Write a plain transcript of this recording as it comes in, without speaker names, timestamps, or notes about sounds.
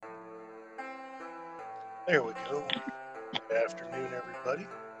There we go. Good afternoon, everybody.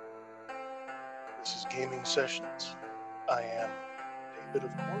 This is Gaming Sessions. I am David,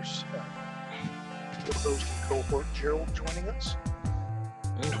 of course, co-host and cohort Gerald joining us.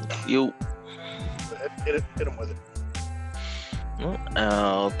 You. Go ahead, hit him with it.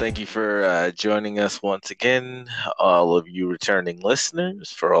 Thank you for joining us once again, all of you returning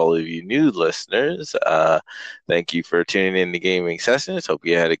listeners. For all of you new listeners, thank you for tuning in to Gaming Sessions. Hope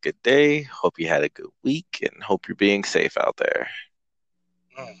you had a good day. Hope you had a good week, and hope you're being safe out there.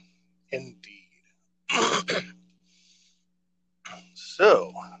 Indeed.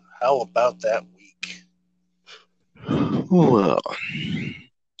 So, how about that week? Well,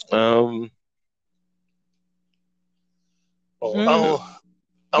 Well, hmm,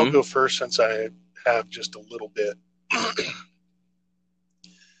 I'll go first since I have just a little bit.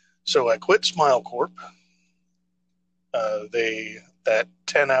 So I quit Smile Corp. That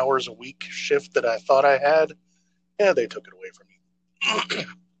 10 hours a week shift that I thought I had, yeah, they took it away from me.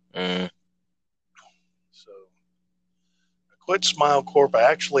 So I quit Smile Corp. I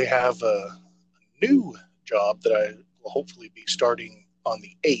actually have a new job that I will hopefully be starting on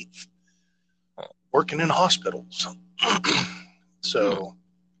the 8th, working in hospitals. So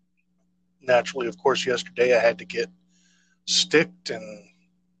naturally, of course, yesterday I had to get sticked and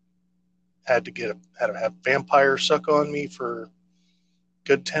had to have vampire suck on me for a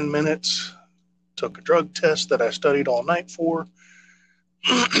good 10 minutes. Took a drug test that I studied all night for.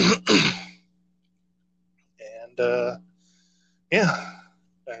 And yeah,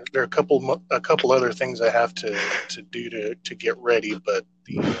 there are a couple other things I have to do to get ready, but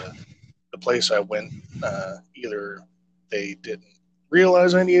the place I went, either they didn't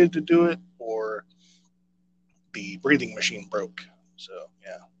realize I needed to do it, or the breathing machine broke. So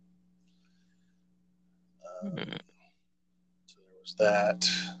yeah, so there was that.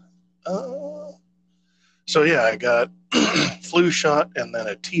 Uh, so yeah, I got flu shot and then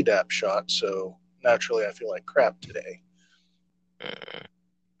a Tdap shot. So naturally, I feel like crap today.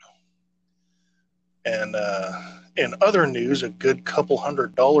 And in other news, a good couple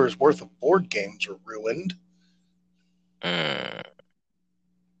 $100 worth of board games are ruined.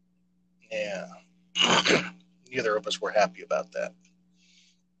 Yeah. Neither of us were happy about that.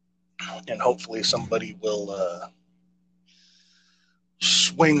 And hopefully somebody will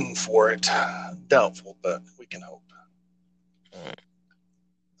swing for it. Doubtful, but we can hope.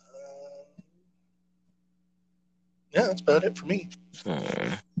 Yeah, that's about it for me.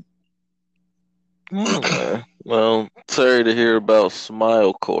 Well, sorry to hear about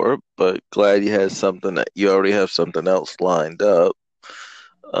Smile Corp, but glad you had something that you already have something else lined up.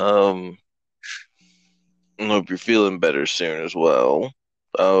 I hope you're feeling better soon as well.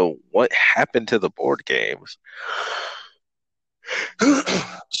 What happened to the board games?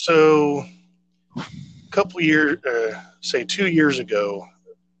 So, a couple years, say 2 years ago,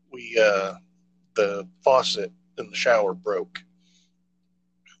 we the faucet in the shower broke.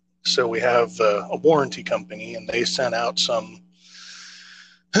 So we have a warranty company, and they sent out some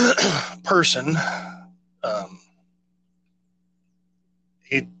person.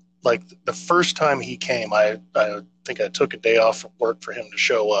 He like the first time he came, I think I took a day off from work for him to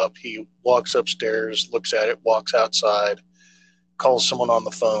show up. He walks upstairs, looks at it, walks outside, calls someone on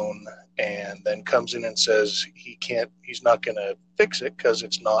the phone, and then comes in and says he's not going to fix it because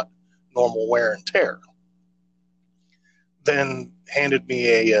it's not normal wear and tear. Then handed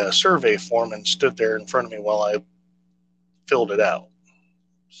me a survey form and stood there in front of me while I filled it out.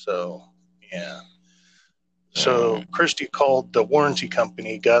 So, yeah. So Christy called the warranty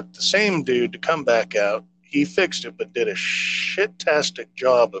company, got the same dude to come back out. He fixed it, but did a shit-tastic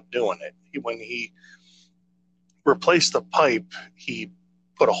job of doing it. When he replaced the pipe, he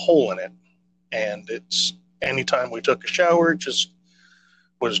put a hole in it, and it's anytime we took a shower, it just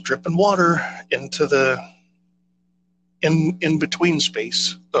was dripping water into the in between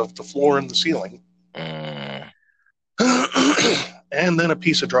space of the floor and the ceiling. And then a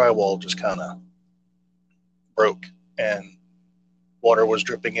piece of drywall just kind of broke, and water was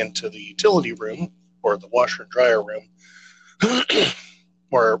dripping into the utility room or the washer and dryer room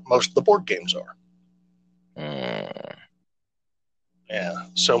where most of the board games are. Yeah.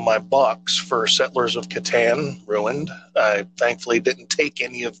 So my box for Settlers of Catan ruined. I thankfully didn't take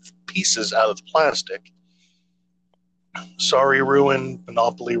any of the pieces out of the plastic. Sorry ruined.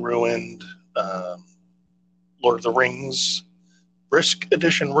 Monopoly ruined. Lord of the Rings Risk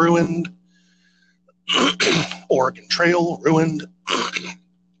Edition ruined. Oregon Trail ruined.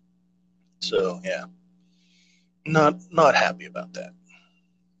 So yeah, not happy about that.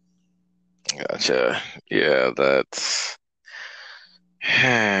 Gotcha. Yeah, that's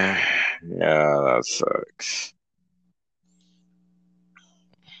Yeah, that sucks.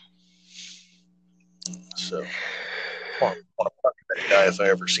 So, want to punch that guy if I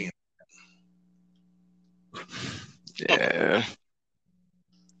ever see him. Yeah.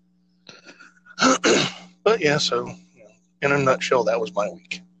 But yeah, so in a nutshell, that was my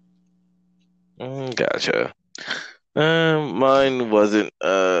week. Gotcha. Mine wasn't.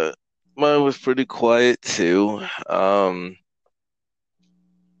 Mine was pretty quiet too.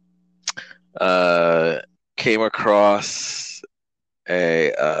 Uh, Came across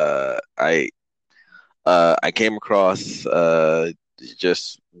a. I came across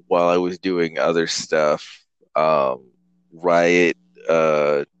just while I was doing other stuff. Riot.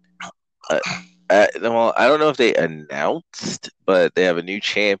 Uh, uh, well, I don't know if they announced, but they have a new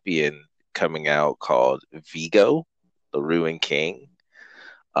champion coming out called Vigo, the Ruined King,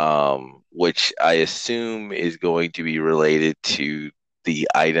 which I assume is going to be related to the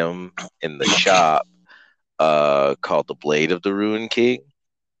item in the shop called the Blade of the Ruined King.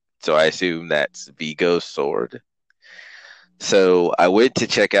 So I assume that's Vigo's sword. So I went to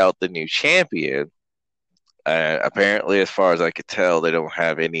check out the new champion. Apparently, as far as I could tell, they don't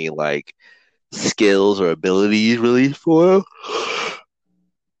have any like skills or abilities released for him.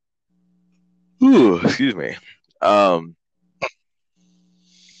 Ooh, excuse me. Um,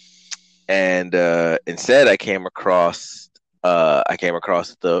 and instead, I came across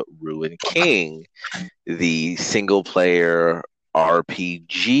the Ruined King, the single player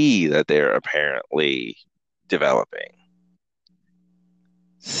RPG that they're apparently developing.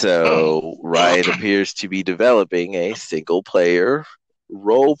 So Riot appears to be developing a single player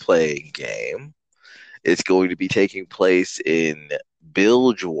role playing game. It's going to be taking place in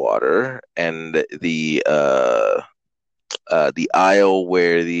Bilgewater, and the isle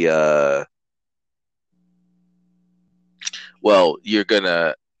where well, you're going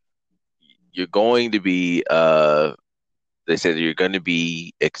to be they said you're going to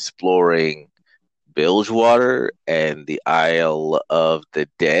be exploring Bilgewater and the Isle of the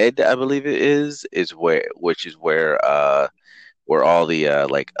Dead, I believe it is where all the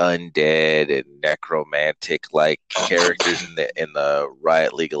like undead and necromantic like characters in the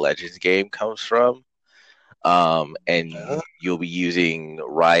Riot League of Legends game comes from. And you'll be using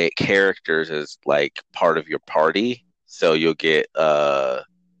Riot characters as like part of your party. So you'll get uh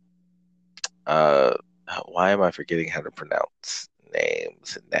why am I forgetting how to pronounce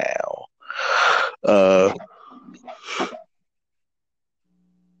names now? Uh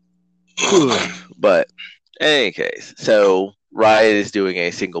but in any case, so Riot is doing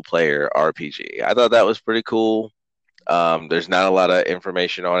a single player RPG. I thought that was pretty cool. There's not a lot of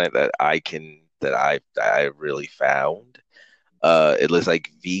information on it that I really found. It looks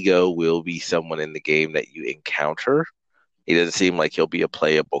like Vigo will be someone in the game that you encounter. He doesn't seem like he'll be a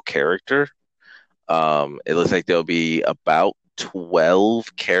playable character. It looks like there'll be about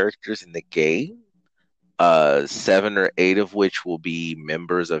 12 characters in the game, 7 or 8 of which will be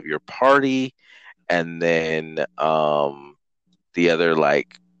members of your party, and then the other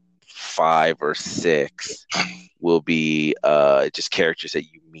like 5 or 6 will be just characters that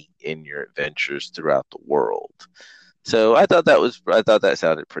you meet in your adventures throughout the world. So I thought that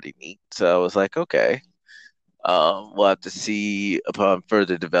sounded pretty neat. So I was like, okay, we'll have to see upon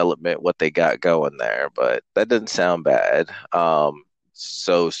further development what they got going there, but that doesn't sound bad.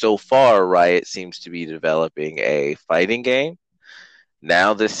 So far, Riot seems to be developing a fighting game.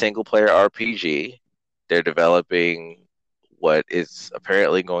 Now this single player RPG, they're developing what is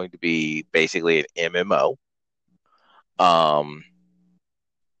apparently going to be basically an MMO. Um,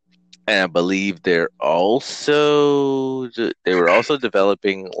 and I believe they were also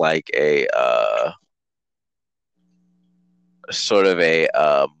developing like a sort of a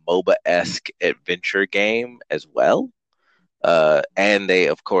MOBA esque adventure game as well. And they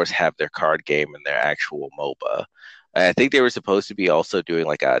of course have their card game and their actual MOBA. I think they were supposed to be also doing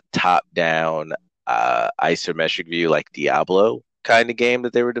like a top down isometric view like Diablo kind of game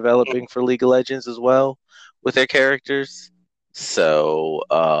that they were developing for League of Legends as well with their characters. So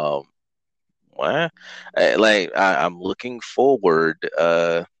well, I'm looking forward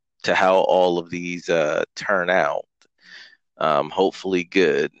to how all of these turn out. Hopefully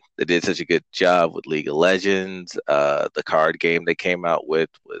good. They did such a good job with League of Legends. The card game they came out with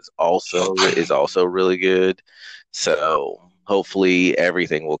is also really good. So hopefully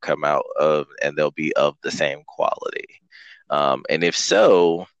everything will come out of and they'll be of the same quality. And if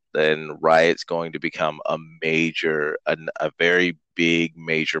so, then Riot's going to become a very big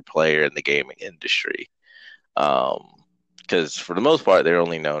major player in the gaming industry. Because for the most part, they're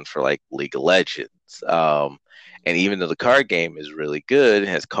only known for like League of Legends. And even though the card game is really good,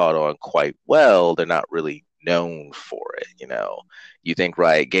 has caught on quite well, they're not really known for it. You think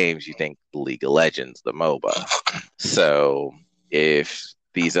Riot Games, you think League of Legends, the MOBA. So if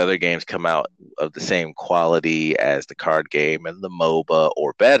these other games come out of the same quality as the card game and the MOBA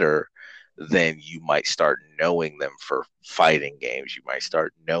or better, then you might start knowing them for fighting games. You might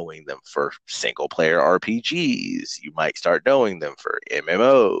start knowing them for single player RPGs. You might start knowing them for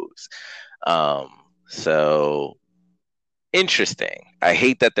MMOs. So interesting. I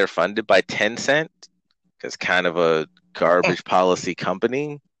hate that they're funded by Tencent, because kind of a garbage policy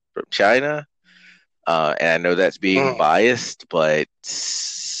company from China. And I know that's being biased, but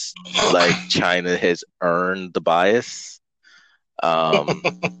like China has earned the bias.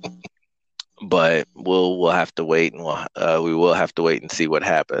 But we'll have to wait, and we will have to wait and see what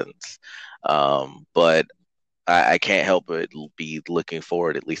happens. But I can't help but be looking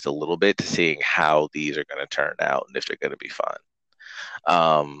forward at least a little bit to seeing how these are going to turn out and if they're going to be fun.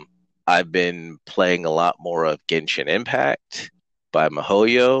 I've been playing a lot more of Genshin Impact by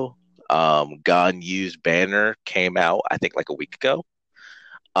MiHoYo. Ganyu's banner came out, I think, like a week ago.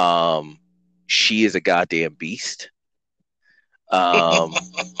 She is a goddamn beast.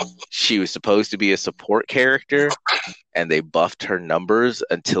 She was supposed to be a support character, and they buffed her numbers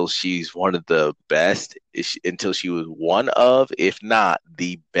until she's one of the best, until she was one of, if not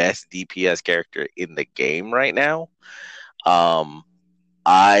the best DPS character in the game right now.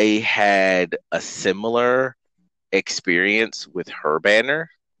 I had a similar experience with her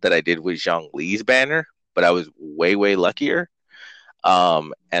banner that I did with Zhongli's banner, but I was way, way luckier.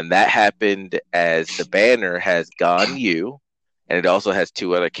 And that happened as the banner has Ganyu, and it also has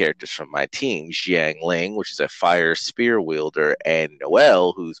two other characters from my team, Xiangling, which is a fire spear wielder, and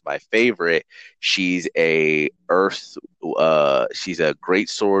Noelle, who's my favorite. She's a great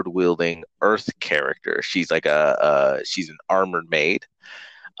sword wielding earth character. She's like she's an armored maid.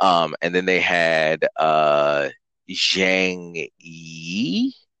 And then they had Zhang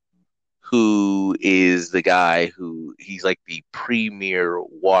Yi, who is the guy he's like the premier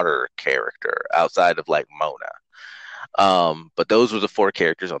water character outside of like Mona. But those were the four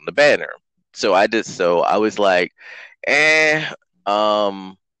characters on the banner. So I was like,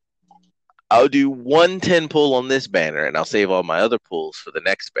 I'll do 110 pull on this banner, and I'll save all my other pulls for the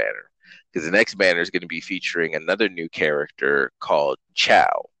next banner, because the next banner is going to be featuring another new character called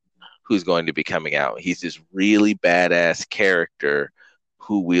Chao, who's going to be coming out. He's this really badass character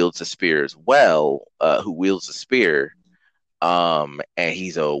who wields a spear as well, and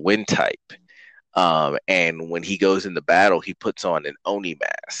he's a wind type. And when he goes into battle, he puts on an Oni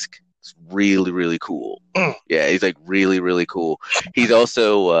mask. It's really, really cool. Yeah, he's like really, really cool. He's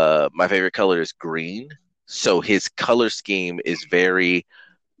also, my favorite color is green. So his color scheme is very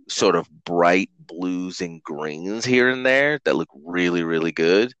sort of bright blues and greens here and there that look really, really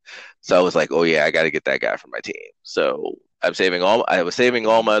good. So I was like, oh yeah, I got to get that guy for my team. So I was saving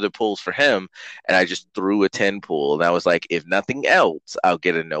all my other pulls for him, and I just threw a 10 pull, and I was like, if nothing else, I'll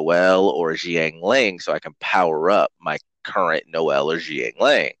get a Noelle or a Xiangling so I can power up my current Noelle or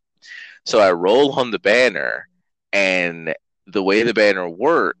Xiangling. So I roll on the banner, and the way the banner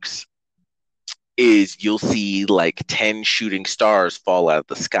works is you'll see like 10 shooting stars fall out of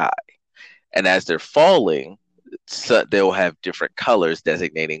the sky. And as they're falling, so they'll have different colors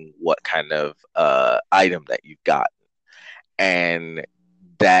designating what kind of item that you've got. And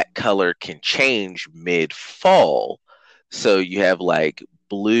that color can change mid-fall. So you have like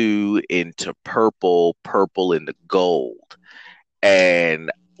blue into purple, purple into gold.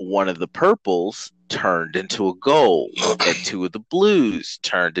 And one of the purples turned into a gold, and two of the blues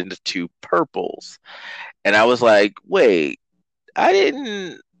turned into two purples. And I was like, wait, nah.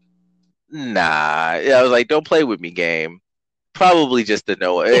 I was like, don't play with me, game. Probably just the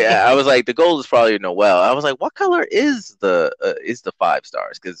Noelle. I was like, the gold is probably Noelle. I was like, what color is the 5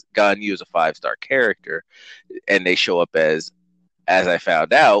 stars? Because Ganyu is a 5-star character, and they show up as I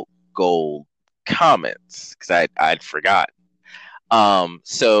found out, gold comments, because I'd forgotten.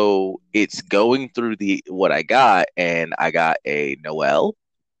 So it's going through what I got, and I got a Noelle,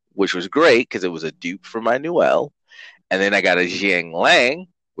 which was great because it was a dupe for my Noelle, and then I got a Xiangling,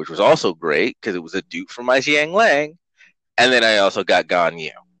 which was also great because it was a dupe for my Xiangling. And then I also got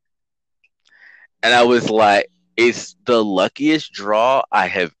Ganyu. And I was like, it's the luckiest draw I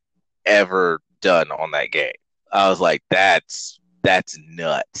have ever done on that game. I was like, that's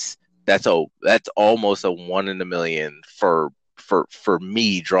nuts. That's almost a 1 in a million for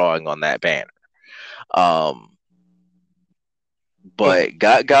me drawing on that banner. but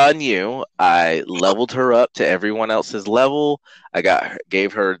got Ganyu. I leveled her up to everyone else's level.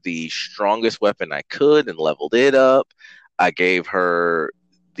 Gave her the strongest weapon I could and leveled it up. I gave her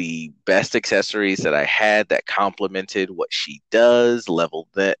the best accessories that I had that complemented what she does. Leveled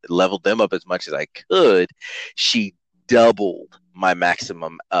them up as much as I could. She doubled my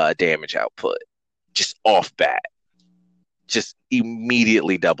maximum damage output just off bat. Just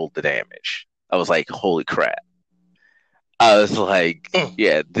immediately doubled the damage. I was like, holy crap. I was like,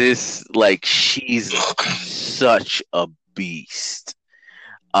 yeah, she's such a beast.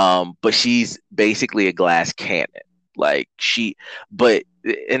 But she's basically a glass cannon. And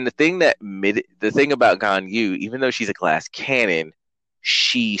the thing about Ganyu, even though she's a glass cannon,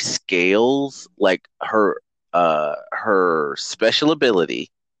 she scales like her special ability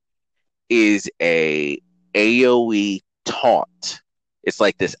is a AoE taunt. It's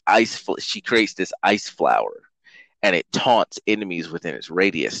like this she creates this ice flower and it taunts enemies within its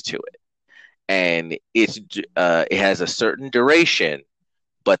radius to it. And it has a certain duration,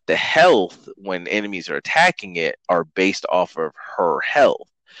 but the health when enemies are attacking it are based off of her health.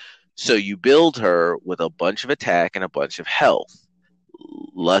 So you build her with a bunch of attack and a bunch of health.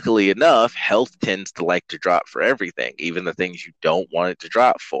 Luckily enough, health tends to like to drop for everything, even the things you don't want it to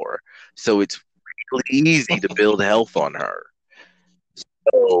drop for. So it's really easy to build health on her.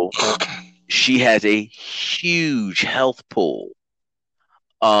 So she has a huge health pool.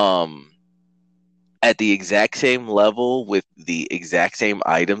 At the exact same level with the exact same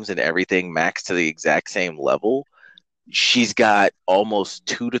items and everything maxed to the exact same level, she's got almost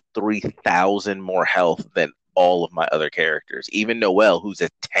 2,000 to 3,000 more health than all of my other characters. Even Noelle, who's a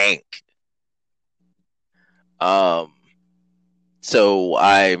tank. So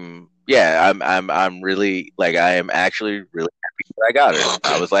I'm really I am actually really happy that I got her.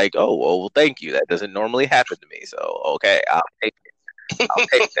 I was like, oh well, thank you. That doesn't normally happen to me. So okay, I'll take it. I'll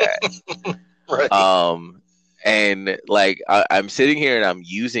take that. Right. And I'm sitting here and I'm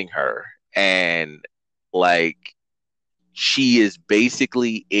using her, and she is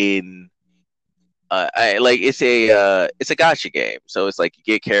basically in it's a gacha game, so it's like you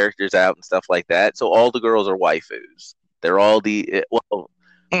get characters out and stuff like that. So all the girls are waifus. They're all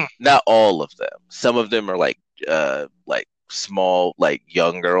not all of them. Some of them are like small,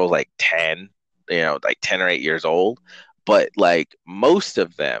 young girls, 10, 10 or 8 years old. But most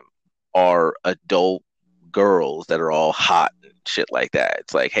of them are adult girls that are all hot and shit like that.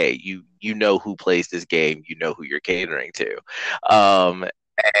 It's like, hey, you know who plays this game, you know who you're catering to.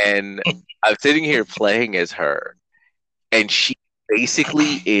 And I'm sitting here playing as her, and she's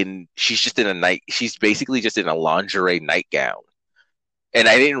basically just in a lingerie nightgown. And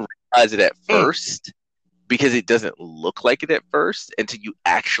I didn't realize it at first because it doesn't look like it at first until you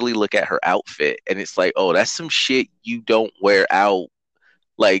actually look at her outfit, and it's like, oh, that's some shit you don't wear out.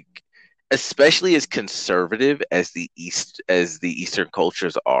 Especially as conservative as the Eastern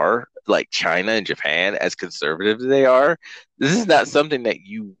cultures are, like China and Japan, as conservative as they are, this is not something that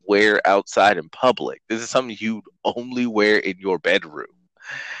you wear outside in public. This is something you only wear in your bedroom.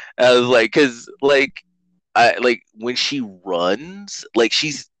 I was like, because when she runs,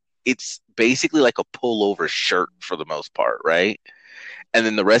 it's basically like a pullover shirt for the most part, right? And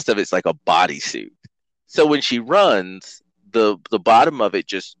then the rest of it's like a bodysuit. So when she runs, the bottom of it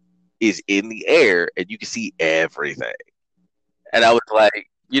just is in the air and you can see everything. And I was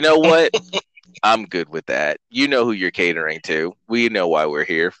like, you know what? I'm good with that. You know who you're catering to. We know why we're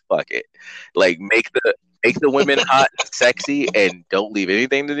here. Fuck it. Make the women hot and sexy and don't leave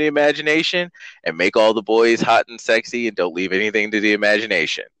anything to the imagination, and make all the boys hot and sexy and don't leave anything to the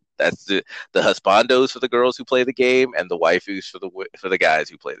imagination. That's the husbandos for the girls who play the game and the waifus for the guys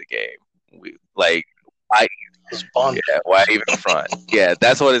who play the game. Why even front? Yeah,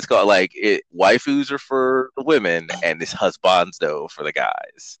 that's what it's called. Waifus are for the women, and it's husbands for the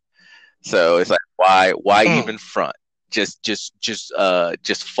guys. So it's like, why even front? Just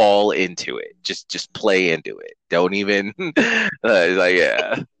fall into it. Just play into it. Don't even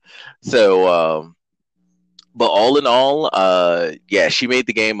yeah. So but all in all, she made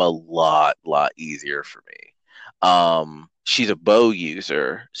the game a lot easier for me. She's a bow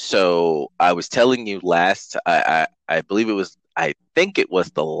user, so I was telling you I think it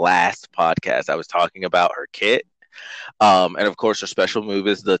was the last podcast I was talking about her kit. And of course her special move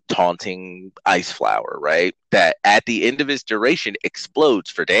is the taunting ice flower, right? That at the end of its duration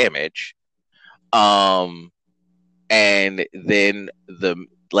explodes for damage. And then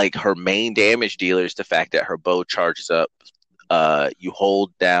her main damage dealer is the fact that her bow charges up. You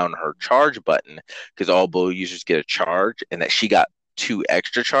hold down her charge button because all bow users get a charge, and that she got 2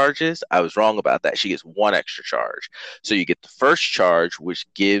 extra charges. I was wrong about that. She gets 1 extra charge. So you get the first charge, which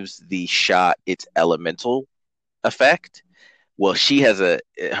gives the shot its elemental effect. Well, she has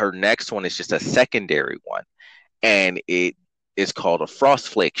her next one is just a secondary one, and it is called a frost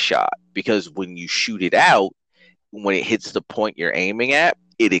flake shot, because when you shoot it out, when it hits the point you're aiming at,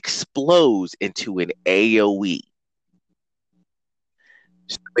 it explodes into an AoE.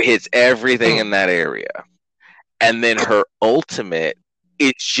 So it hits everything in that area. And then her ultimate,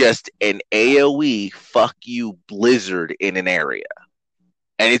 it's just an AoE fuck you blizzard in an area.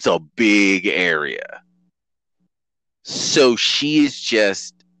 And it's a big area. So she is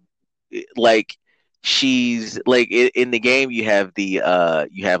just like, she's like, in the game you have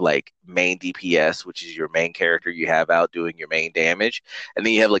like main DPS, which is your main character you have out doing your main damage, and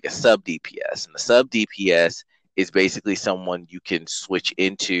then you have like a sub DPS, and the sub DPS is basically someone you can switch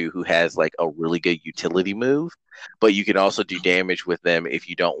into who has like a really good utility move, but you can also do damage with them if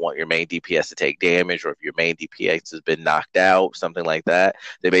you don't want your main DPS to take damage, or if your main DPS has been knocked out, something like that.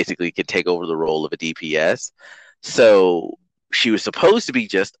 They basically can take over the role of a DPS. So she was supposed to be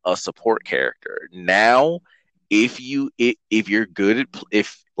just a support character. Now, if you're good at,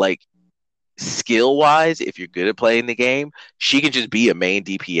 if like skill wise, if you're good at playing the game, she can just be a main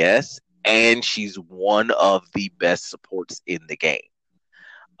DPS, and she's one of the best supports in the game.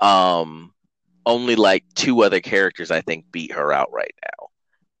 Only like 2 other characters I think beat her out right now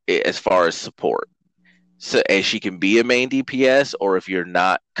as far as support. So, and she can be a main DPS, or if you're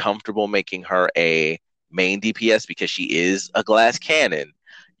not comfortable making her a main DPS because she is a glass cannon,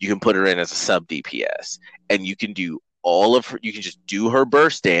 you can put her in as a sub DPS, and you can do all of her, you can just do her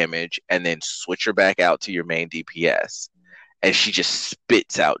burst damage and then switch her back out to your main DPS, and she just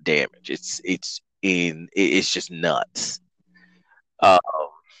spits out damage. It's just nuts. But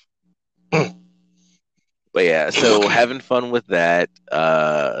yeah, so having fun with that.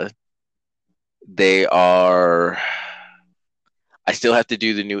 They are, I still have to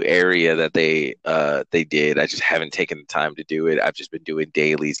do the new area that they did. I just haven't taken the time to do it. I've just been doing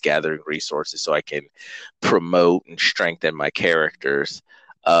dailies, gathering resources so I can promote and strengthen my characters.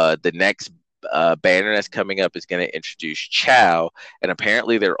 The next banner that's coming up is going to introduce Chow, and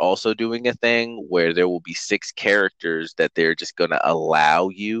apparently they're also doing a thing where there will be 6 characters that they're just going to allow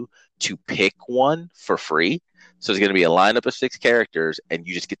you to pick one for free. So it's going to be a lineup of 6 characters, and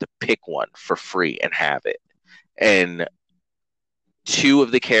you just get to pick one for free and have it. And 2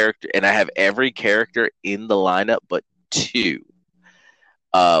 of the character, and I have every character in the lineup but 2.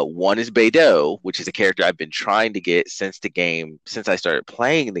 One is Beidou, which is a character I've been trying to get since I started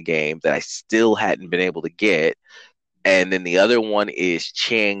playing the game, that I still hadn't been able to get. And then the other one is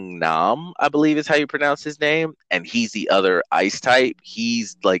Chang Nam, I believe is how you pronounce his name, and he's the other ice type.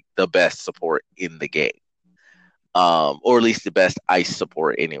 He's like the best support in the game, or at least the best ice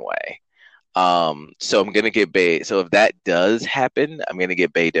support anyway. So I'm gonna get so if that does happen, I'm gonna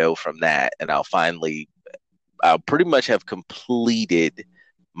get Beidou from that, and I'll pretty much have completed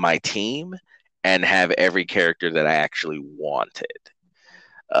my team and have every character that I actually wanted.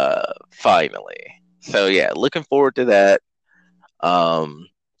 Finally. So yeah, looking forward to that. I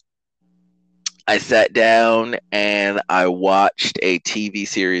sat down and I watched a TV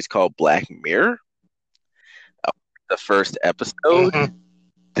series called Black Mirror. The first episode. Mm-hmm.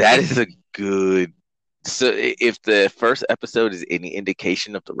 That is a good. So if the first episode is any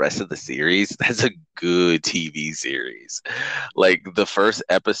indication of the rest of the series, that's a good TV series. Like, the first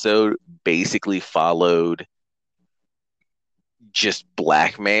episode basically followed just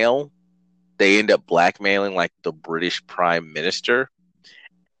blackmail. They end up blackmailing like the British Prime Minister.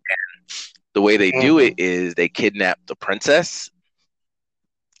 And the way they do it is they kidnap the princess.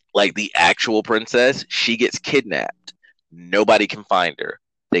 Like, the actual princess, she gets kidnapped. Nobody can find her.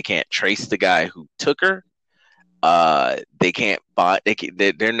 They can't trace the guy who took her. They can't find.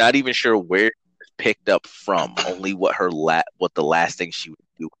 They're not even sure where it was picked up from. Only what the last thing she was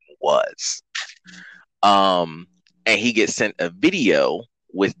doing was. And he gets sent a video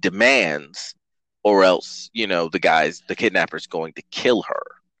with demands, or else the kidnapper's going to kill her.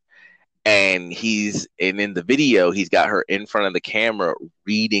 And in the video, he's got her in front of the camera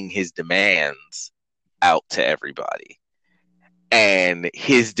reading his demands out to everybody. And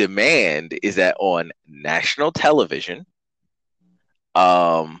his demand is that on national television,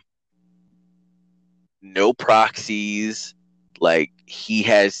 no proxies, like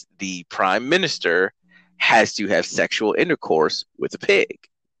the prime minister has to have sexual intercourse with a pig.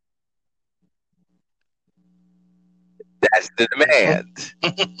 That's the demand.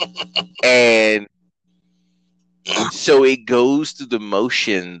 And so it goes through the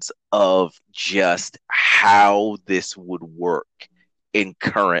motions of just how this would work in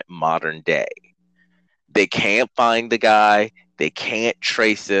current modern day. They can't find the guy. They can't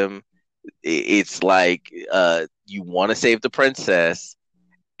trace him. It's like you want to save the princess.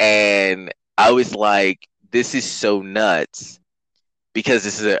 And I was like, this is so nuts because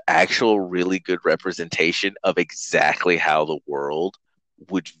this is an actual really good representation of exactly how the world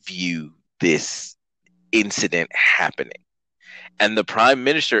would view this incident happening. And the prime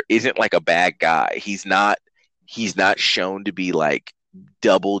minister isn't like a bad guy. He's not shown to be like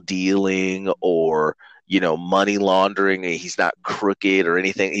double dealing or money laundering. He's not crooked or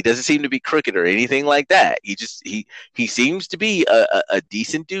anything. He doesn't seem to be crooked or anything like that. He seems to be a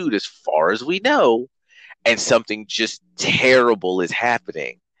decent dude as far as we know, and something just terrible is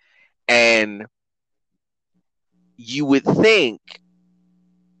happening. And you would think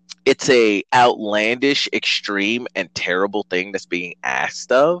it's a outlandish, extreme, and terrible thing that's being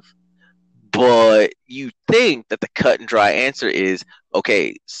asked of. But you think that the cut and dry answer is,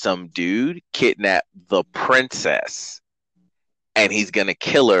 okay, some dude kidnapped the princess and he's going to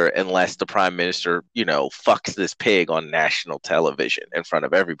kill her unless the prime minister, fucks this pig on national television in front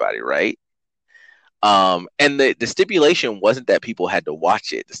of everybody, right? And the stipulation wasn't that people had to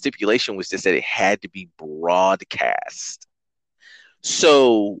watch it. The stipulation was just that it had to be broadcast.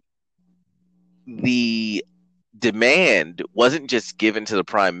 So the demand wasn't just given to the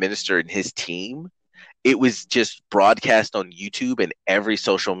prime minister and his team. It was just broadcast on YouTube and every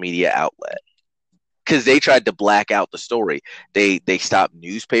social media outlet because they tried to black out the story. They stopped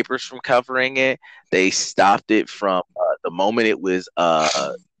newspapers from covering it. They stopped it from the moment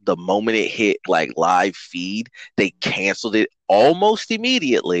it hit like live feed. They canceled it almost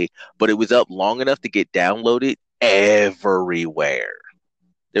immediately, but it was up long enough to get downloaded everywhere.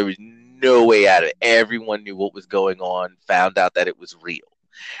 There was no way out of it. Everyone knew what was going on, found out that it was real.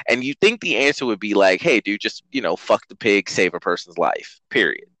 And you think the answer would be like, hey, dude, just, fuck the pig, save a person's life,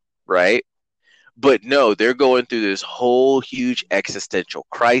 period. Right? But no, they're going through this whole huge existential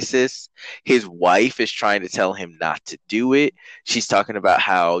crisis. His wife is trying to tell him not to do it. She's talking about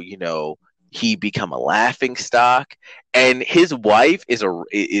how, he become a laughing stock. And his wife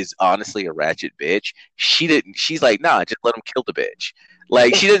is honestly a ratchet bitch. She's like, nah, just let him kill the bitch.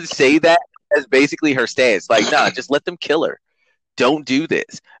 Like, she doesn't say that. That's basically her stance. Like, nah, just let them kill her. Don't do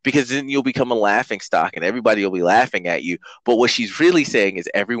this because then you'll become a laughing stock and everybody will be laughing at you. But what she's really saying is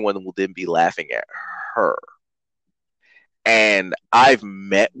everyone will then be laughing at her. And I've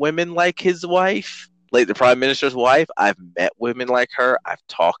met women like his wife, like the prime minister's wife. I've met women like her. I've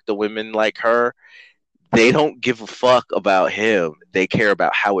talked to women like her. They don't give a fuck about him. They care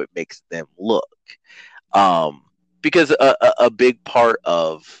about how it makes them look. Because a big part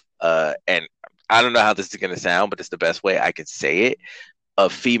of, and I don't know how this is going to sound, but it's the best way I could say it,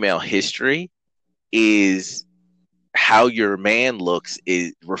 of female history is how your man looks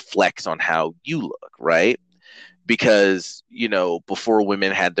reflects on how you look, right? Because, before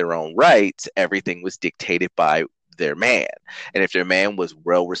women had their own rights, everything was dictated by their man. And if their man was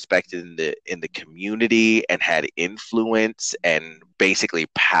well respected in the community and had influence and basically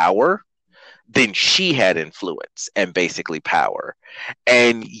power, then she had influence and basically power.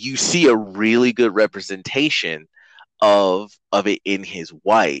 And you see a really good representation of it in his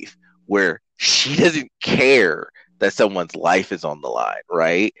wife, where she doesn't care that someone's life is on the line,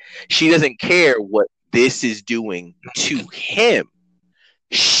 right? She doesn't care what this is doing to him.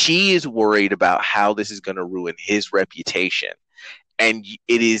 She is worried about how this is going to ruin his reputation. And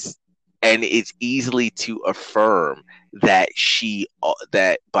it's easily to affirm that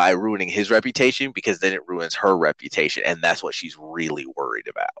that by ruining his reputation, because then it ruins her reputation, and that's what she's really worried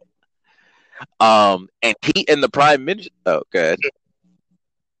about. And the prime minister. Oh, good.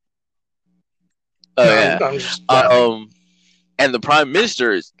 Oh No, yeah. I'm just laughing. And the prime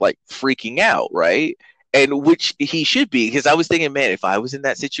minister is like freaking out, right? And which he should be, because I was thinking, man, if I was in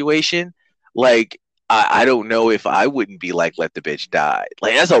that situation, like, I don't know if I wouldn't be like, let the bitch die.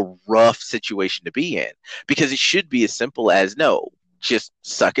 Like, that's a rough situation to be in, because it should be as simple as, no, just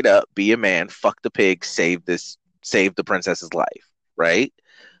suck it up, be a man, fuck the pig, save the princess's life, right?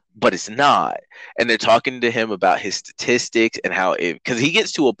 But it's not. And they're talking to him about his statistics and how because he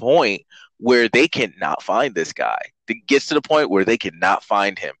gets to a point where they cannot find this guy. It gets to the point where they cannot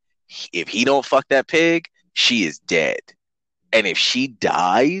find him. If he don't fuck that pig, she is dead. And if she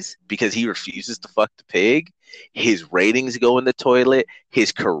dies because he refuses to fuck the pig, his ratings go in the toilet,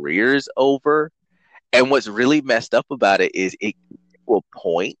 his career's over. And what's really messed up about it is it to a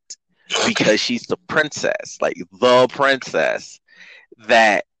point, because she's the princess, like the princess,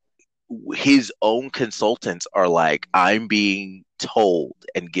 that his own consultants are like, I'm being told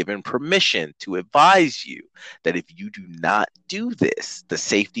and given permission to advise you that if you do not do this, the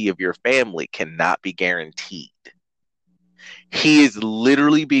safety of your family cannot be guaranteed. He is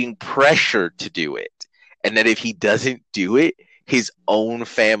literally being pressured to do it. And that if he doesn't do it, his own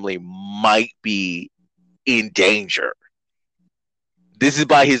family might be in danger. This is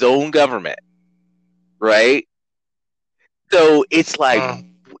by his own government, right? So it's like,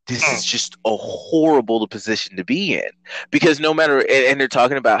 this is just a horrible position to be in, because no matter, and they're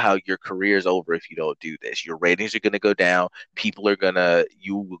talking about how your career is over if you don't do this. Your ratings are going to go down.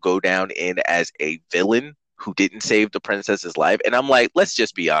 You will go down in as a villain who didn't save the princess's life. And I'm like, let's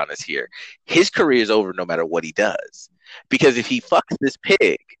just be honest here. His career is over no matter what he does. Because if he fucks this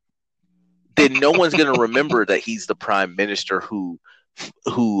pig, then no one's going to remember that he's the prime minister who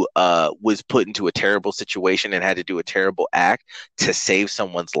was put into a terrible situation and had to do a terrible act to save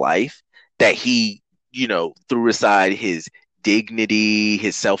someone's life, that he, threw aside his dignity,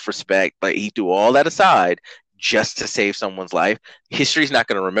 his self-respect, like he threw all that aside just to save someone's life. History's not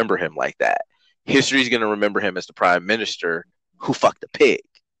going to remember him like that. History's going to remember him as the prime minister who fucked a pig.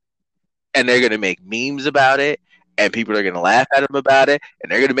 And they're going to make memes about it, and people are going to laugh at him about it,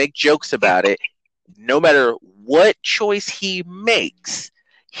 and they're going to make jokes about it. No matter what choice he makes,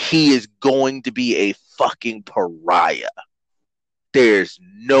 he is going to be a fucking pariah. There's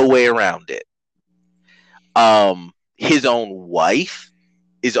no way around it. His own wife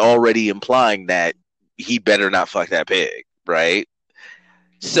is already implying that he better not fuck that pig, right?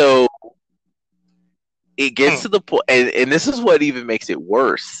 So it gets to the point, and this is what even makes it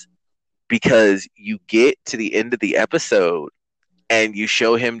worse, because you get to the end of the episode and you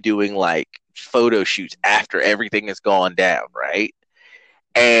show him doing like photo shoots after everything has gone down, right?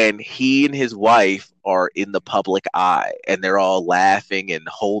 And he and his wife are in the public eye, and they're all laughing and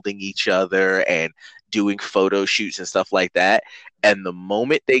holding each other and doing photo shoots and stuff like that. And the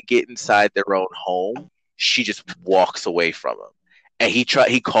moment they get inside their own home, she just walks away from him. And he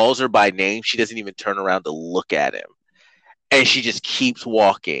calls her by name. She doesn't even turn around to look at him. And she just keeps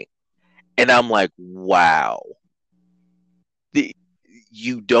walking. And I'm like, wow.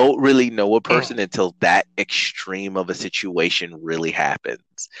 You don't really know a person until that extreme of a situation really happens.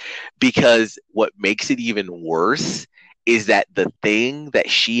 Because what makes it even worse is that the thing that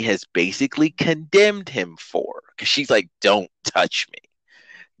she has basically condemned him for, because she's like, don't touch me.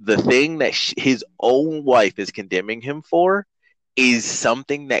 The thing that his own wife is condemning him for is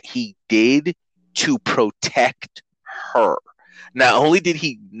something that he did to protect her. Not only did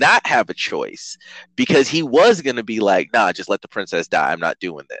he not have a choice, because he was going to be like, nah, just let the princess die. I'm not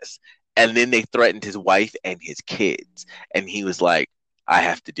doing this. And then they threatened his wife and his kids. And he was like, I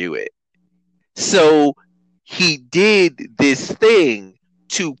have to do it. So he did this thing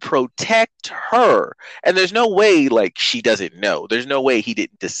to protect her. And there's no way, like, she doesn't know. There's no way he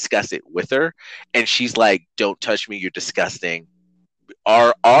didn't discuss it with her. And she's like, don't touch me. You're disgusting.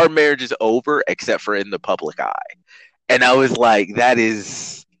 Our marriage is over, except for in the public eye. And I was like, that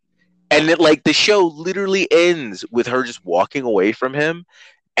is... And it, like, the show literally ends with her just walking away from him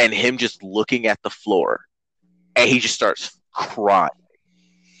and him just looking at the floor. And he just starts crying.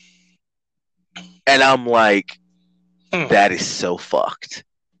 And I'm like, that is so fucked.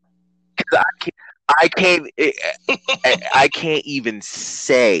 'Cause I can't even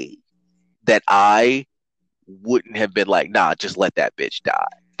say that I wouldn't have been like, nah, just let that bitch die.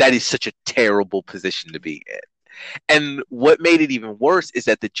 That is such a terrible position to be in. And what made it even worse is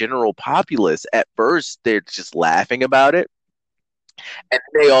that the general populace, at first, they're just laughing about it. And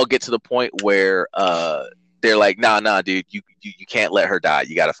they all get to the point where they're like, nah, dude, you can't let her die.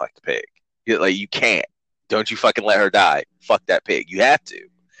 You got to fuck the pig. Like, you can't. Don't you fucking let her die. Fuck that pig. You have to.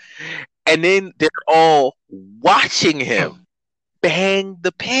 And then they're all watching him bang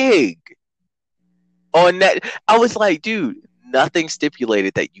the pig. On that, I was like, dude, nothing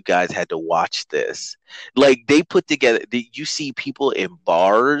stipulated that you guys had to watch this. Like, they put together, you see people in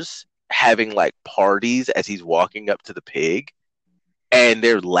bars having like parties as he's walking up to the pig, and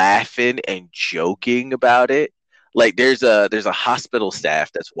they're laughing and joking about it. Like, there's a hospital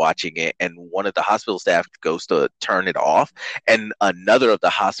staff that's watching it, and one of the hospital staff goes to turn it off, and another of the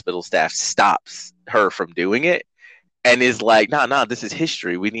hospital staff stops her from doing it and is like, nah, this is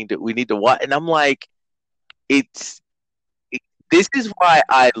history. We need to watch. And I'm like, this is why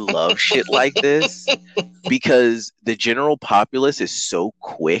I love shit like this, because the general populace is so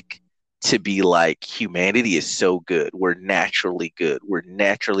quick to be like, humanity is so good. We're naturally good. We're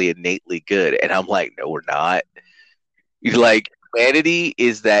naturally innately good. And I'm like, no, we're not. Like, humanity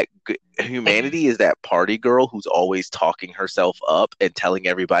is that good. humanity is that party girl who's always talking herself up and telling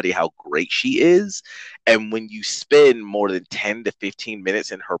everybody how great she is. And when you spend more than 10 to 15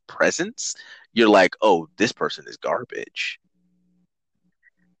 minutes in her presence, you're like, oh, this person is garbage.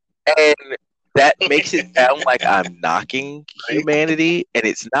 And that makes it sound like I'm knocking humanity, and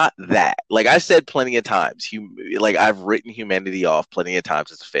it's not that. Like I've said plenty of times, like I've written humanity off plenty of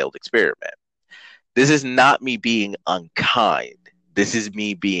times as a failed experiment. This is not me being unkind. This is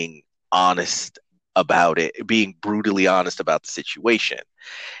me being honest about it, being brutally honest about the situation.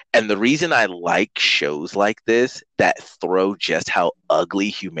 And the reason I like shows like this that throw just how ugly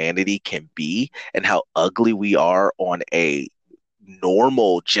humanity can be and how ugly we are on a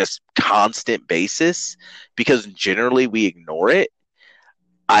normal, just constant basis, because generally we ignore it.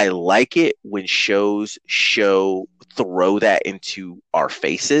 I like it when shows throw that into our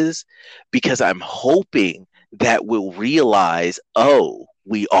faces, because I'm hoping that we'll realize, oh,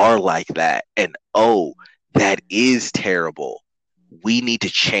 we are like that, and oh, that is terrible. We need to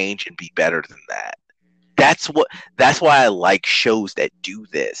change and be better than that. That's why I like shows that do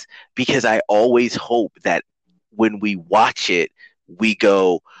this, because I always hope that when we watch it, we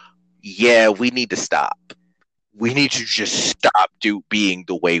go, yeah, we need to stop. We need to just stop being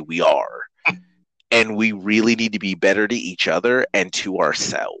the way we are. And we really need to be better to each other and to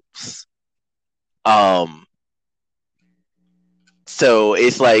ourselves. So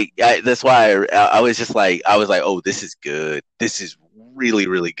it's like, that's why I was just like, oh, this is good. This is really,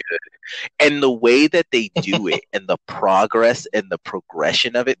 really good. And the way that they do it and the progress and the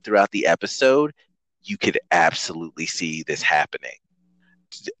progression of it throughout the episode, you could absolutely see this happening.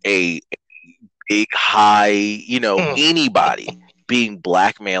 A big high, anybody being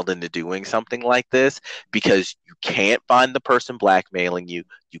blackmailed into doing something like this, because you can't find the person blackmailing you.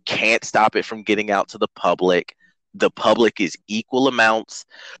 You can't stop it from getting out to the public. The public is equal amounts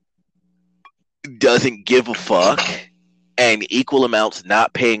doesn't give a fuck, and equal amounts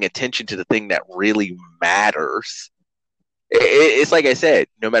not paying attention to the thing that really matters. It's like I said,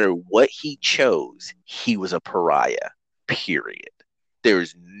 no matter what he chose, he was a pariah, period.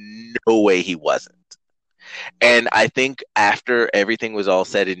 There's no way he wasn't. And I think after everything was all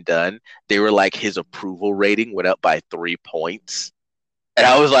said and done, they were like, his approval rating went up by 3 points. And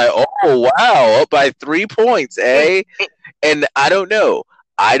I was like, oh, wow, up by 3 points, eh? And I don't know.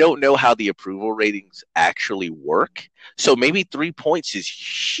 I don't know how the approval ratings actually work. So maybe 3 points is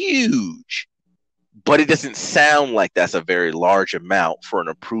huge, but it doesn't sound like that's a very large amount for an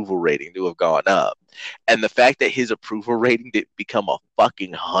approval rating to have gone up. And the fact that his approval rating didn't become a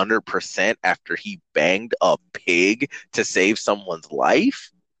fucking 100% after he banged a pig to save someone's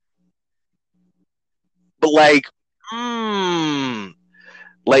life. But like,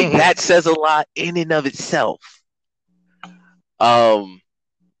 that says a lot in and of itself. But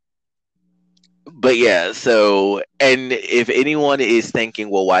yeah, so, and if anyone is thinking,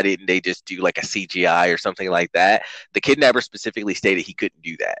 well, why didn't they just do like a CGI or something like that? The kidnapper specifically stated he couldn't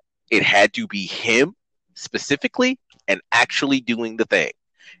do that. It had to be him specifically and actually doing the thing.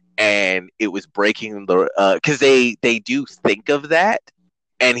 And it was breaking the, because they do think of that,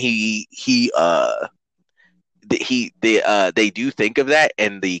 and they do think of that,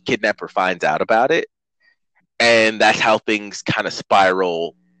 and the kidnapper finds out about it, and that's how things kind of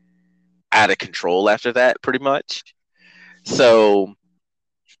spiral out of control after that, pretty much. So,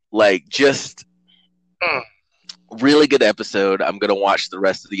 like, just really good episode. I'm gonna watch the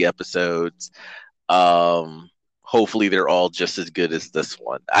rest of the episodes. Hopefully they're all just as good as this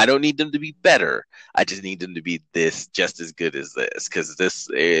one. I don't need them to be better. I just need them to be just as good as this, because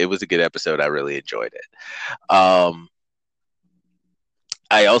it was a good episode. I really enjoyed it.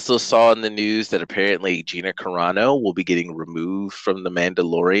 I also saw in the news that apparently Gina Carano will be getting removed from The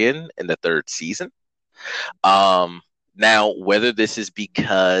Mandalorian in the 3rd season. Now, whether this is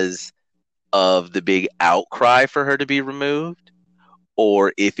because of the big outcry for her to be removed,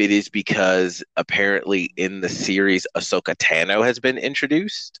 or if it is because apparently in the series Ahsoka Tano has been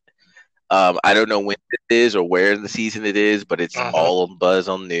introduced. I don't know when it is or where in the season it is, but it's all on buzz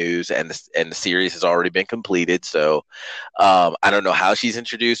on news, and the series has already been completed. So I don't know how she's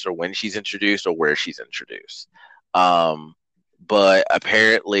introduced or when she's introduced or where she's introduced. But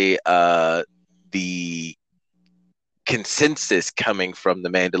apparently the consensus coming from The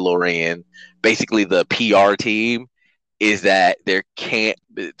Mandalorian, basically the PR team, is that they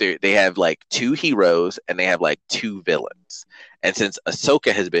have like 2 heroes and they have like 2 villains. And since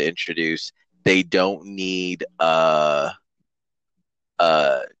Ahsoka has been introduced, they don't need Cara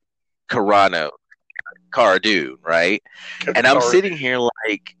Dune, right? And I'm sitting here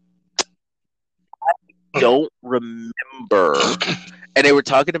like, I don't remember And they were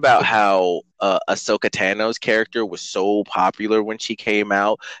talking about how Ahsoka Tano's character was so popular when she came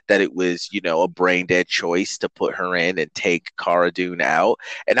out that it was, a brain dead choice to put her in and take Cara Dune out.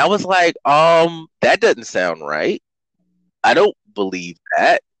 And I was like, that doesn't sound right. I don't believe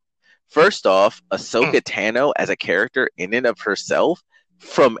that. First off, Hmm. Ahsoka Tano as a character in and of herself,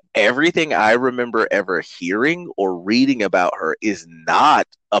 from everything I remember ever hearing or reading about her, is not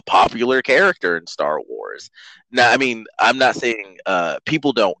a popular character in Star Wars. Now, I mean, I'm not saying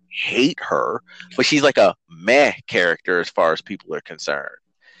people don't hate her, but she's like a meh character as far as people are concerned.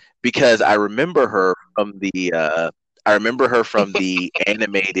 Because I remember her from the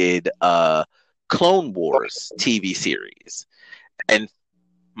animated Clone Wars TV series, and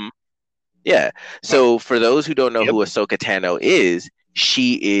hmm, yeah. So for those who don't know Yep. who Ahsoka Tano is,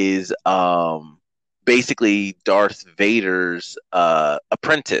 she is basically Darth Vader's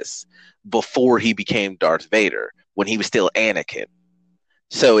apprentice before he became Darth Vader when he was still Anakin.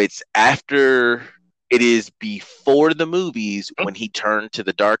 So it is before the movies when he turned to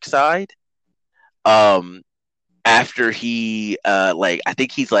the dark side. Um After he I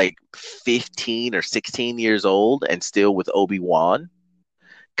think he's like 15 or 16 years old and still with Obi-Wan,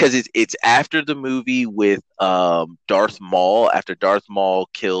 because it's after the movie with Darth Maul, after Darth Maul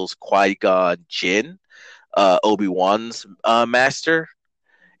kills Qui-Gon Jinn, Obi-Wan's master.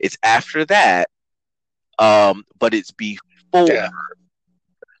 It's after that, but it's before. Yeah.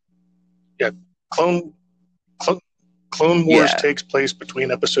 Yeah. Clone Clone, Clone Wars Yeah, takes place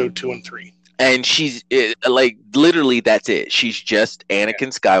between episode 2 and 3. and like literally that's it. She's just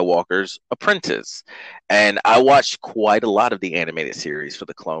Anakin Skywalker's apprentice. And I watched quite a lot of the animated series for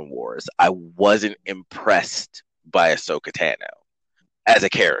the Clone Wars. I wasn't impressed by Ahsoka Tano as a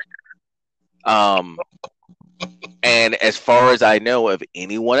character. Um, And as far as I know of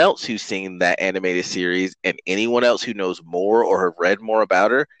anyone else who's seen that animated series and anyone else who knows more or have read more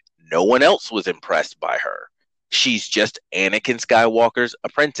about her, no one else was impressed by her. She's just Anakin Skywalker's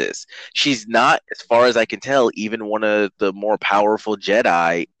apprentice. She's not, as far as I can tell, even one of the more powerful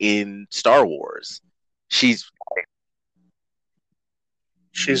Jedi in Star Wars. She's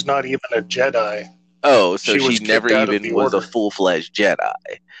She's not even a Jedi. so She she was never kicked out of the even was a order. full-fledged Jedi.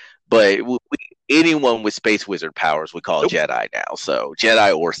 But anyone with space wizard powers we call Nope. Jedi now. So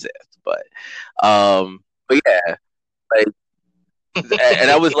Jedi or Sith, but yeah, like, and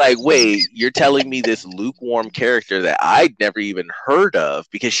I was like, wait, you're telling me this lukewarm character that I'd never even heard of,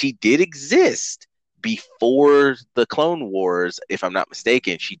 because she did exist before the Clone Wars, if I'm not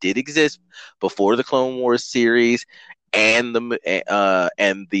mistaken. She did exist before the Clone Wars series and the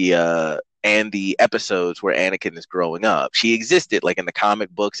episodes where Anakin is growing up. She existed like in the comic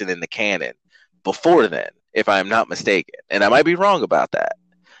books and in the canon before then, if I'm not mistaken, and I might be wrong about that.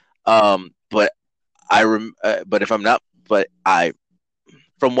 But but if I'm not, but I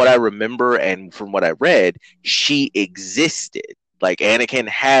from what I remember and from what I read, she existed. Like Anakin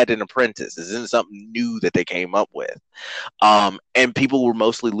had an apprentice. This isn't something new that they came up with. And people were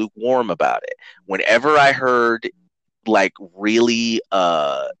mostly lukewarm about it. Whenever I heard like really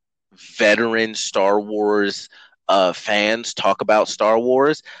veteran Star Wars fans talk about Star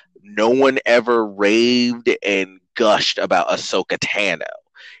Wars, no one ever raved and gushed about Ahsoka Tano.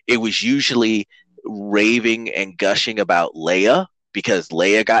 It was usually raving and gushing about Leia, because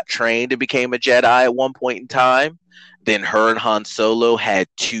Leia got trained and became a Jedi at one point in time. Then her and Han Solo had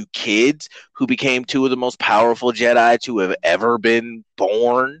two kids who became two of the most powerful Jedi to have ever been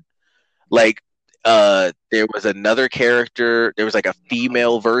born. Like, there was another character, there was like a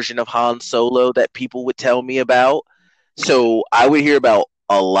female version of Han Solo that people would tell me about. So I would hear about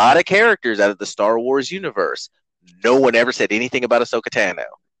a lot of characters out of the Star Wars universe. No one ever said anything about Ahsoka Tano.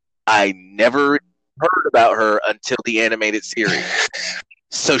 I never heard about her until the animated series.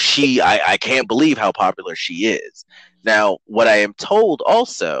 So I can't believe how popular she is. Now, what I am told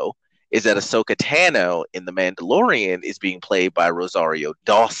also is that Ahsoka Tano in The Mandalorian is being played by Rosario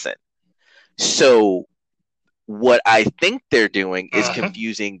Dawson. So what I think they're doing is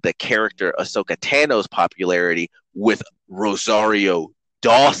confusing the character Ahsoka Tano's popularity with Rosario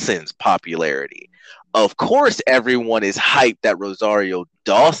Dawson's popularity. Of course, everyone is hyped that Rosario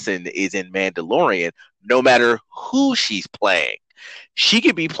Dawson is in Mandalorian, no matter who she's playing. She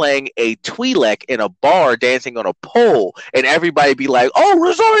could be playing a Twi'lek in a bar dancing on a pole, and everybody be like, "Oh,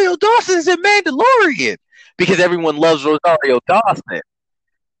 Rosario Dawson's in Mandalorian," because everyone loves Rosario Dawson.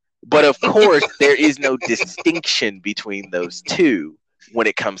 But of course, there is no distinction between those two when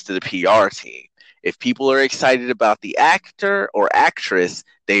it comes to the PR team. If people are excited about the actor or actress,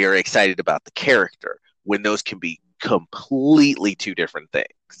 they are excited about the character, when those can be completely two different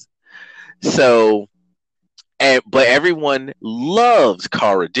things. So, But everyone loves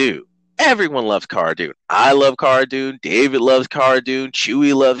Cara Dune. Everyone loves Cara Dune. I love Cara Dune. David loves Cara Dune.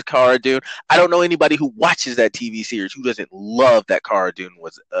 Chewie loves Cara Dune. I don't know anybody who watches that TV series who doesn't love that Cara Dune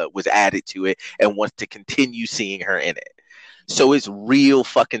was added to it and wants to continue seeing her in it. So it's real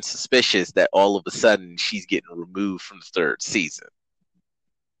fucking suspicious that all of a sudden she's getting removed from the third season.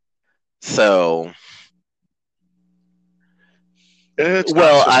 So,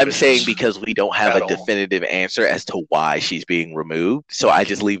 well, I'm saying because we don't have a definitive answer as to why she's being removed, so I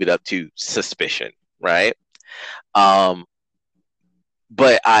just leave it up to suspicion, right? But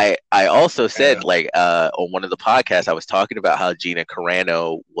I also said, like, on one of the podcasts, I was talking about how Gina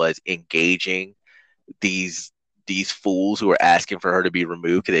Carano was engaging these fools who were asking for her to be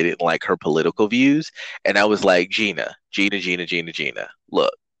removed because they didn't like her political views, and I was like, Gina,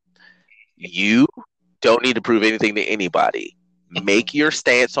 look, you don't need to prove anything to anybody. Make your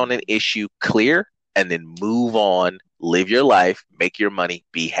stance on an issue clear and then move on, live your life, make your money,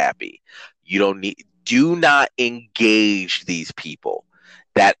 be happy. Do not engage these people.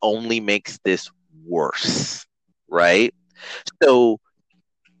 That only makes this worse, right? So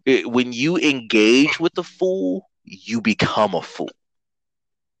when you engage with a fool, you become a fool,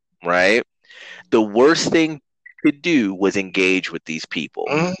 right? The worst thing to do was engage with these people.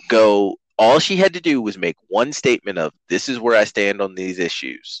 All she had to do was make one statement of, this is where I stand on these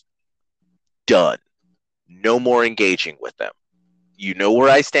issues. Done. No more engaging with them. You know where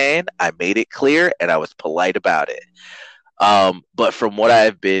I stand. I made it clear and I was polite about it. But from what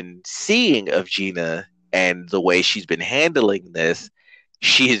I've been seeing of Gina and the way she's been handling this,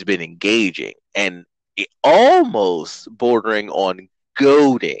 she has been engaging and almost bordering on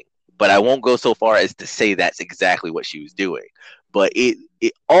goading. But I won't go so far as to say that's exactly what she was doing. But it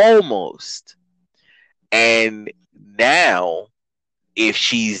almost. And now, if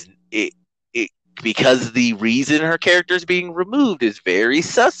she's because the reason her character is being removed is very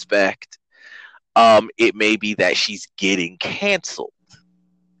suspect, it may be that she's getting canceled.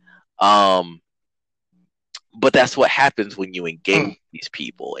 But that's what happens when you engage these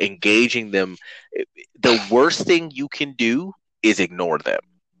people. Engaging them, the worst thing you can do is ignore them.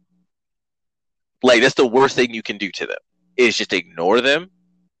 Like, that's the worst thing you can do to them, is just ignore them,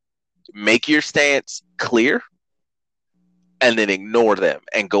 make your stance clear, and then ignore them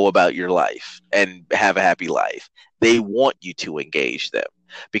and go about your life and have a happy life. They want you to engage them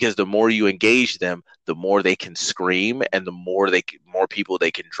because the more you engage them, the more they can scream and the more people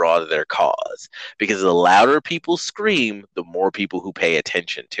they can draw to their cause. Because the louder people scream, the more people who pay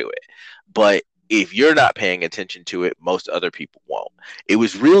attention to it. But if you're not paying attention to it, most other people won't. It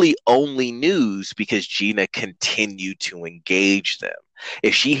was really only news because Gina continued to engage them.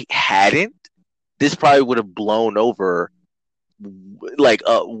 If she hadn't, this probably would have blown over like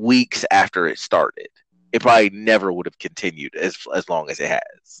weeks after it started. It probably never would have continued as long as it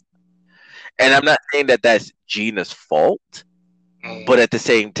has. And I'm not saying that that's Gina's fault, but at the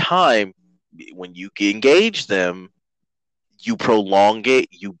same time, when you engage them, you prolong it,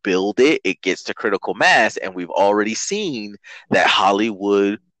 you build it, it gets to critical mass, and we've already seen that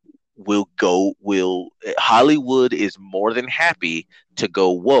Hollywood Hollywood is more than happy to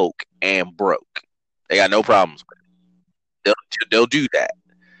go woke and broke. They got no problems with it. They'll do that.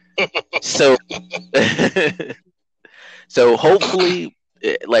 So so hopefully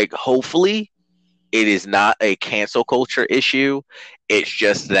it is not a cancel culture issue. It's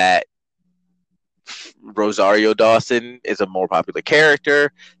just that Rosario Dawson is a more popular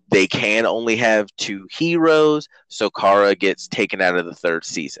character. They can only have 2 heroes, so Cara gets taken out of the 3rd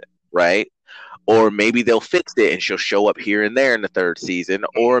season, right? Or maybe they'll fix it and she'll show up here and there in the 3rd season,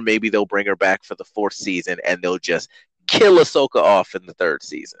 or maybe they'll bring her back for the 4th season and they'll just kill Ahsoka off in the 3rd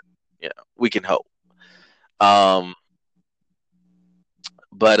season. We can hope.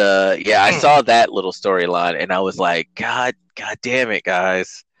 But yeah, I saw that little storyline and I was like, God damn it,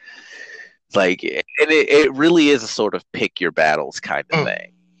 guys. Like, and it really is a sort of pick your battles kind of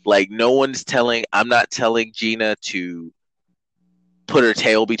thing. Like, I'm not telling Gina to put her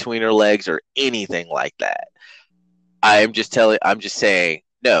tail between her legs or anything like that. I'm just saying,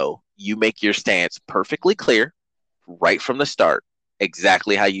 no, you make your stance perfectly clear right from the start,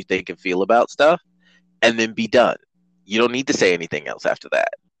 exactly how you think and feel about stuff, and then be done. You don't need to say anything else after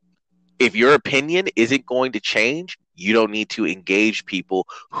that. If your opinion isn't going to change, you don't need to engage people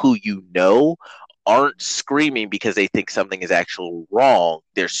who aren't screaming because they think something is actually wrong.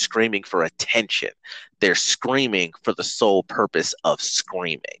 They're screaming for attention. They're screaming for the sole purpose of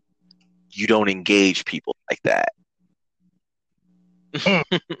screaming. You don't engage people like that.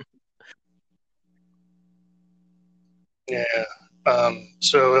 Yeah.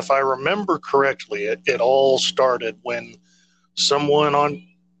 So if I remember correctly, it all started when someone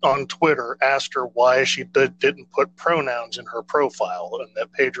on Twitter asked her why she didn't put pronouns in her profile, and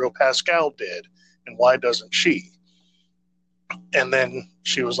that Pedro Pascal did, and why doesn't she? And then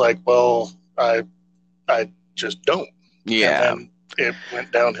she was like, "Well, I just don't." Yeah. And then it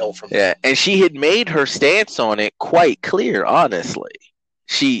went downhill from there. Yeah, and she had made her stance on it quite clear. Honestly,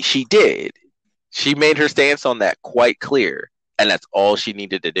 she did. She made her stance on that quite clear, and that's all she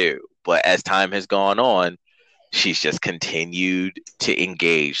needed to do. But as time has gone on, she's just continued to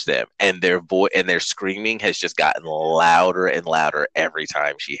engage them, and their voice and their screaming has just gotten louder and louder every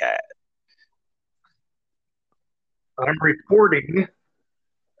time she had. I'm reporting.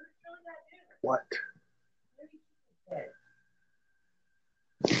 What?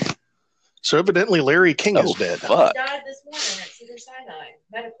 So evidently Larry King is dead. Fuck. He died this morning at Cedars-Sinai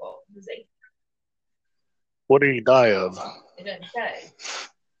Medical. What did he die of? It doesn't say.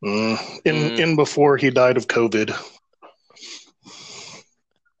 In before he died of COVID.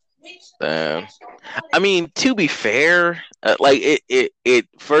 I mean, to be fair, like it.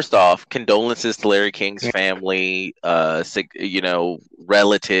 First off, condolences to Larry King's family,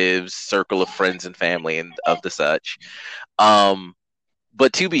 relatives, circle of friends and family, and of the such.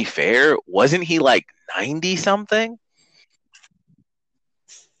 But to be fair, wasn't he like 90 something?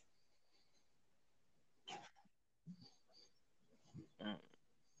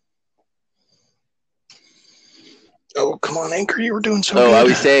 Oh, come on, Anchor, you were doing so good. I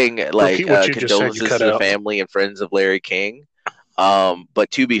was saying, like, condolences to the family and friends of Larry King. But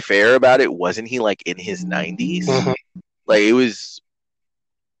to be fair about it, wasn't he like in his 90s? Mm-hmm. Like, it was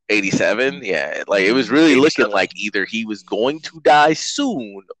 87? Yeah, like, it was really 87. Looking like either he was going to die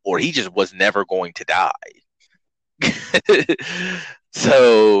soon or he just was never going to die.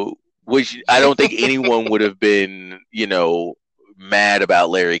 So, which I don't think anyone would have been, mad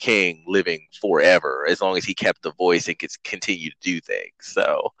about Larry King living forever as long as he kept the voice and could continue to do things.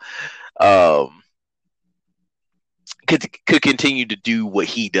 So, could continue to do what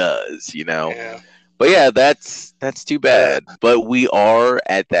he does, Yeah. But yeah, that's too bad. But we are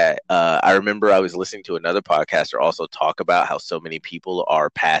at that. I remember I was listening to another podcaster also talk about how so many people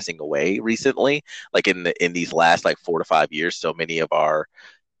are passing away recently, like in these last like 4 to 5 years. So many of our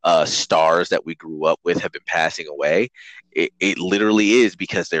stars that we grew up with have been passing away. It literally is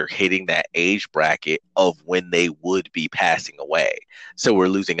because they're hitting that age bracket of when they would be passing away. So we're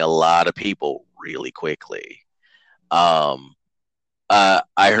losing a lot of people really quickly. I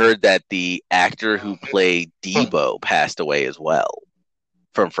heard that the actor who played Debo passed away as well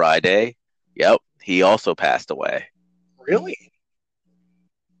from Friday. Yep, he also passed away. Really?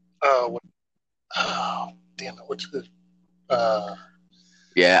 Oh, damn it! What's the?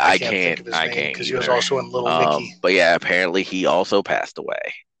 Yeah, I can't because he was also in Little Nicky. But yeah, apparently he also passed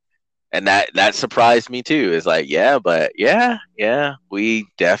away, and that surprised me too. It's like, yeah, we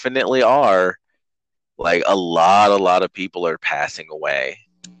definitely are. Like a lot of people are passing away,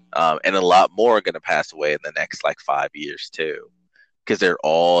 and a lot more are going to pass away in the next like 5 years too, because they're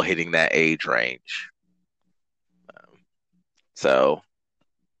all hitting that age range. So.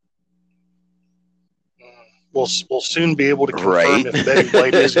 We'll soon be able to confirm if Betty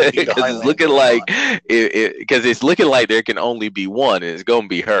White is indeed a Highlander. It's looking like because it's looking like there can only be one, and it's gonna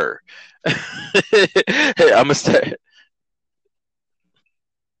be her. I'm gonna start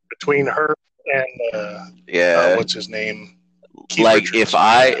between her and what's his name? Keith Richards.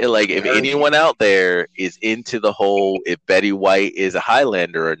 If anyone out there is into the whole if Betty White is a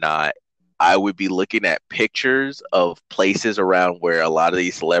Highlander or not, I would be looking at pictures of places around where a lot of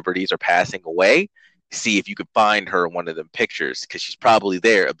these celebrities are passing away. See if you could find her in one of them pictures, because she's probably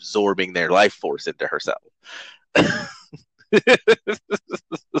there absorbing their life force into herself.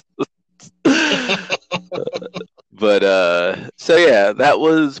 But so yeah, that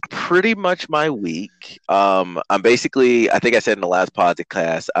was pretty much my week. I'm basically, I think I said in the last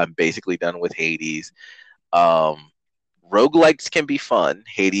podcast, I'm basically done with Hades. Roguelikes can be fun.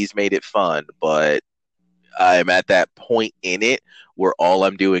 Hades made it fun, but I'm at that point in it where all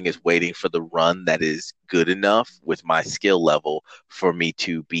I'm doing is waiting for the run that is good enough with my skill level for me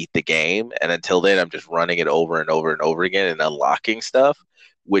to beat the game. And until then, I'm just running it over and over and over again and unlocking stuff,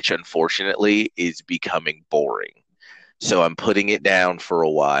 which unfortunately is becoming boring. So I'm putting it down for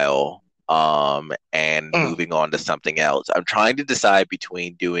a while and moving on to something else. I'm trying to decide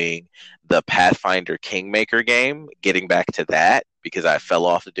between doing the Pathfinder Kingmaker game, getting back to that because I fell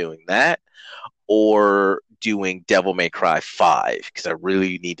off of doing that, or doing Devil May Cry 5, because I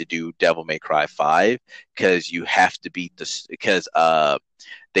really need to do Devil May Cry 5, because you have to beat this, because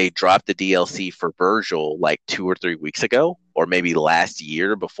they dropped the DLC for Virgil like 2 or 3 weeks ago, or maybe last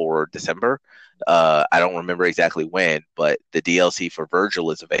year before December. I don't remember exactly when, but the DLC for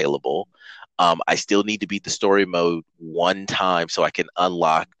Virgil is available. I still need to beat the story mode one time so I can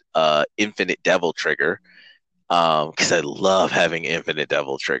unlock Infinite Devil Trigger, because I love having Infinite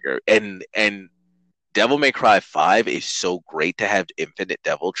Devil Trigger. And Devil May Cry 5 is so great to have Infinite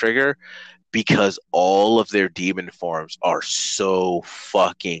Devil Trigger, because all of their demon forms are so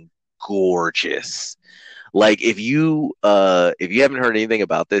fucking gorgeous. Like, if you haven't heard anything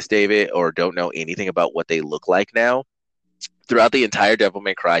about this, David, or don't know anything about what they look like now, throughout the entire Devil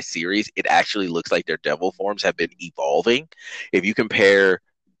May Cry series, it actually looks like their devil forms have been evolving. If you compare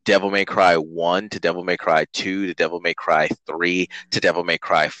Devil May Cry 1 to Devil May Cry 2 to Devil May Cry 3 to Devil May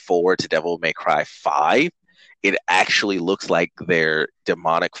Cry 4 to Devil May Cry 5, it actually looks like their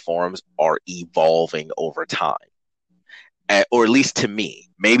demonic forms are evolving over time. Or at least to me.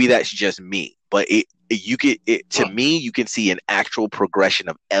 Maybe that's just me, but to me, you can see an actual progression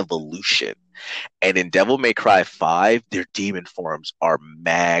of evolution. And in Devil May Cry 5, their demon forms are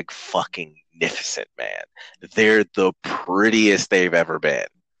mag-fucking-nificent, man. They're the prettiest they've ever been.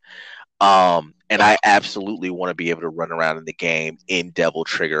 And I absolutely want to be able to run around in the game in Devil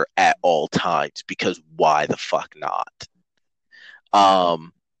Trigger at all times, because why the fuck not?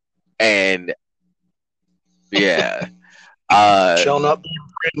 And yeah. Shall not be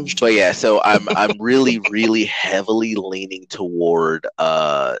infringed. But yeah, so I'm really, really heavily leaning toward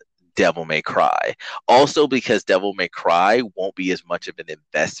Devil May Cry. Also, because Devil May Cry won't be as much of an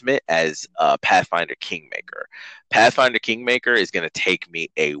investment as Pathfinder Kingmaker. Pathfinder Kingmaker is going to take me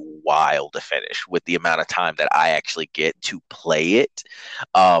a while to finish, with the amount of time that I actually get to play it,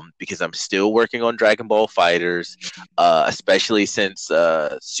 because I'm still working on Dragon Ball FighterZ, especially since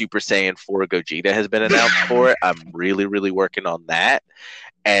Super Saiyan 4 Gogeta has been announced for it. I'm really, really working on that.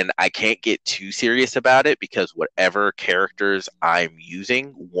 And I can't get too serious about it, because whatever characters I'm using,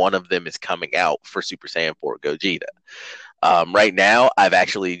 one of them is coming out for Super Saiyan 4 Gogeta. Right now, I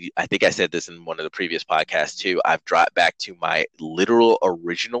think I said this in one of the previous podcasts too, I've dropped back to my literal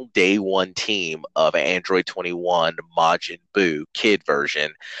original day one team of Android 21, Majin Buu, kid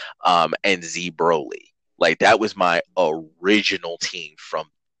version, and Z Broly. Like, that was my original team from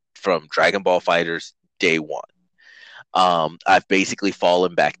Dragon Ball FighterZ day one. I've basically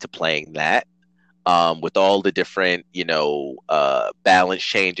fallen back to playing that. With all the different, balance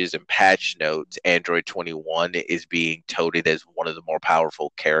changes and patch notes, Android 21 is being touted as one of the more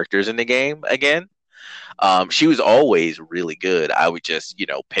powerful characters in the game again. She was always really good. I would just,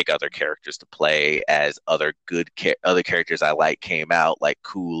 pick other characters to play as other characters I like came out, like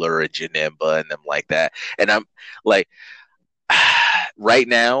Cooler and Janemba and them like that. And I'm like, right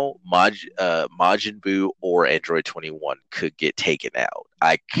now, Majin Buu or Android 21 could get taken out.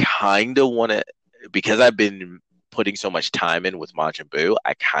 I kind of want to, because I've been putting so much time in with Majin Buu,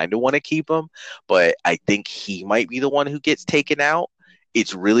 I kind of want to keep him, but I think he might be the one who gets taken out.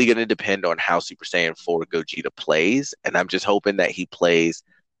 It's really going to depend on how Super Saiyan 4 Gogeta plays, and I'm just hoping that he plays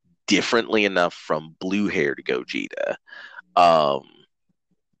differently enough from blue-haired Gogeta.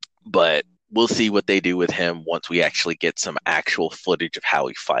 But we'll see what they do with him once we actually get some actual footage of how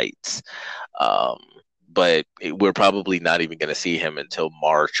he fights. But we're probably not even going to see him until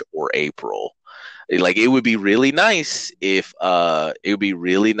March or April. Like, it would be really nice if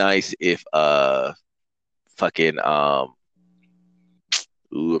fucking I'm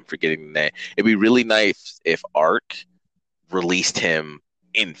forgetting the name. It'd be really nice if ARC released him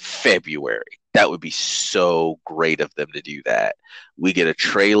in February. That would be so great of them to do that. We get a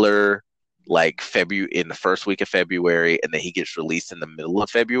trailer like in the first week of February, and then he gets released in the middle of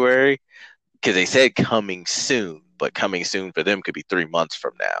February, because they said coming soon, but coming soon for them could be 3 months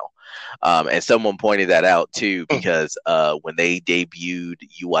from now. And someone pointed that out too, because when they debuted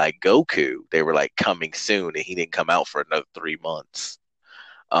UI Goku, they were like coming soon, and he didn't come out for another 3 months.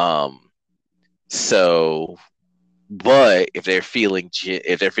 But if they're feeling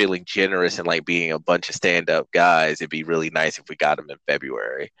generous and like being a bunch of stand-up guys, it'd be really nice if we got him in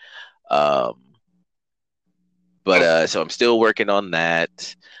February. So I'm still working on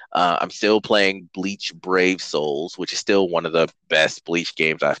that. I'm still playing Bleach Brave Souls, which is still one of the best Bleach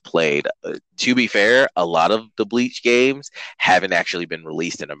games I've played. To be fair, a lot of the Bleach games haven't actually been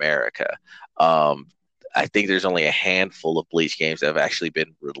released in America. I think there's only a handful of Bleach games that have actually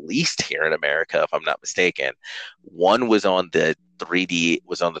been released here in America, if I'm not mistaken. One was on the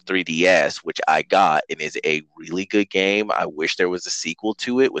 3DS, which I got, and is a really good game. I wish there was a sequel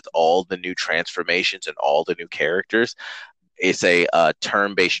to it with all the new transformations and all the new characters. It's a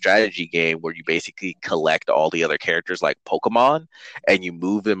turn-based strategy game where you basically collect all the other characters like Pokemon, and you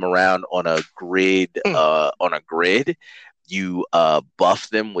move them around on a grid. You buff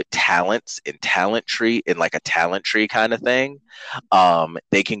them with talents in talent tree, in like a talent tree kind of thing.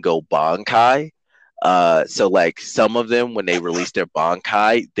 They can go Bankai. So like some of them, when they release their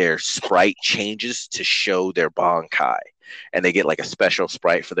Bankai, their sprite changes to show their Bankai, and they get like a special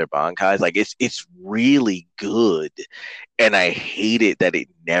sprite for their Bankais. Like it's really good, and I hate it that it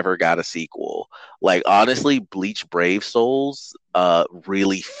never got a sequel. Like honestly, Bleach Brave Souls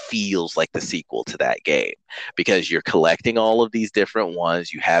really feels like the sequel to that game, because you're collecting all of these different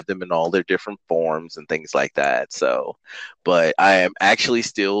ones, you have them in all their different forms and things like that. So, but I am actually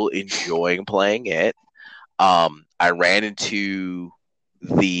still enjoying playing it. I ran into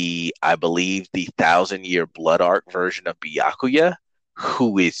I believe the 1,000-Year Blood Arc version of Byakuya,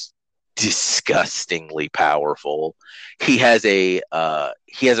 who is disgustingly powerful. He has a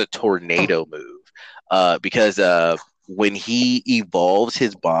tornado move, because when he evolves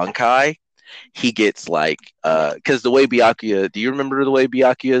his Bankai, he gets like because the way Byakuya, do you remember the way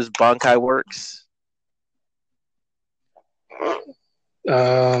Byakuya's Bankai works?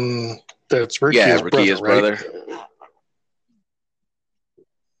 That's Rukia's brother, right?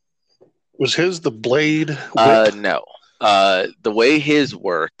 Was his the blade whip? No. The way his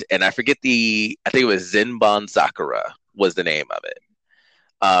worked, and I think it was Zenbon Sakura was the name of it.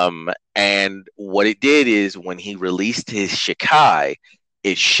 And what it did is when he released his Shikai,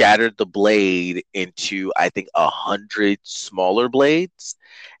 it shattered the blade into, I think, 100 smaller blades.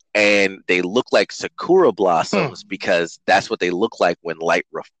 And they look like sakura blossoms because that's what they look like when light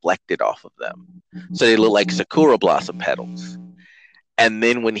reflected off of them. So they look like sakura blossom petals. And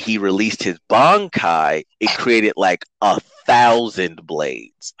then when he released his Bankai, it created like 1,000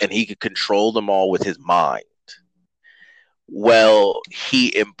 blades, and he could control them all with his mind. Well,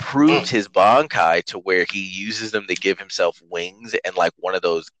 he improved his Bankai to where he uses them to give himself wings and like one of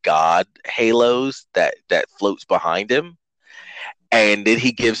those god halos that floats behind him. And then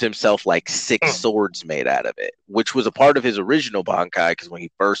he gives himself like 6 swords made out of it, which was a part of his original Bankai, because when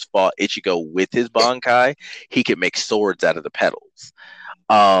he first fought Ichigo with his Bankai, he could make swords out of the petals.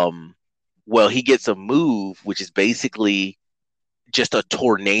 Well, he gets a move, which is basically just a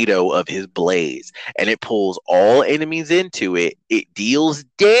tornado of his blades, and it pulls all enemies into it. It deals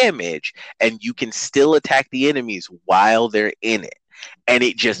damage, and you can still attack the enemies while they're in it, and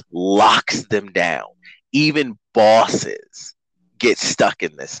it just locks them down. Even bosses get stuck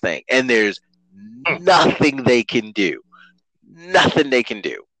in this thing, and there's nothing they can do.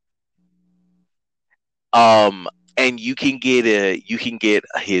 And you can get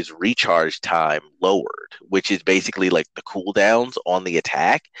his recharge time lowered, which is basically like the cooldowns on the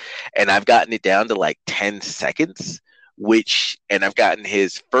attack. And I've gotten it down to like 10 seconds, and I've gotten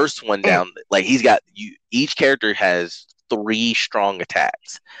his first one down. Like each character has 3 strong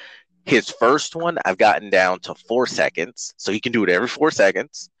attacks. His first one I've gotten down to 4 seconds, so he can do it every 4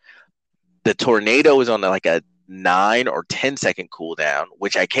 seconds. The tornado is on like a 9 or 10 second cooldown,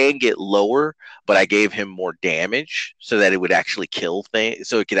 which I can get lower, but I gave him more damage so that it would actually kill things,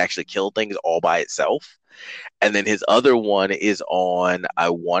 so it could actually kill things all by itself. And then his other one is on, I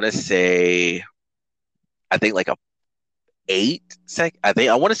want to say, I think like a 8 sec. I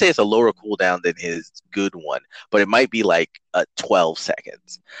want to say it's a lower cooldown than his good one, but it might be like 12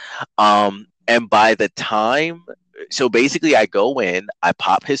 seconds. And by the time, so basically I go in, I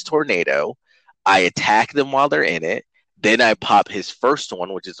pop his tornado, I attack them while they're in it, then I pop his first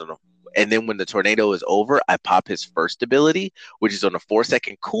one, and then when the tornado is over, I pop his first ability, which is on a 4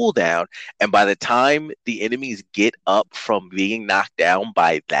 second cooldown. And by the time the enemies get up from being knocked down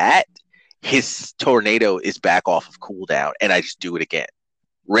by that, his tornado is back off of cooldown, and I just do it again.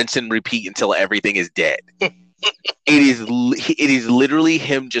 Rinse and repeat until everything is dead. It is literally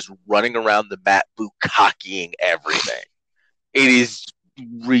him just running around the map bukkake everything. It is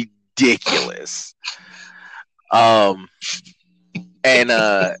ridiculous. And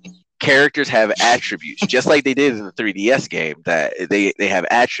characters have attributes, just like they did in the 3DS game, that they have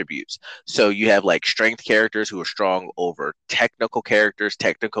attributes. So you have like strength characters who are strong over technical characters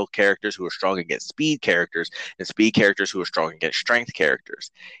who are strong against speed characters, and speed characters who are strong against strength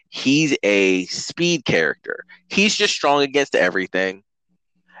characters. He's a speed character. He's just strong against everything.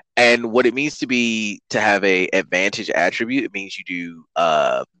 And what it means to have a advantage attribute, it means you do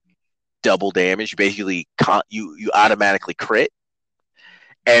double damage. Basically, you automatically crit.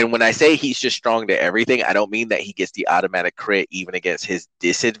 And when I say he's just strong to everything, I don't mean that he gets the automatic crit even against his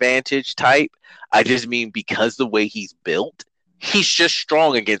disadvantage type. I just mean because the way he's built, he's just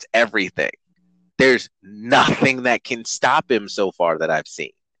strong against everything. There's nothing that can stop him so far that I've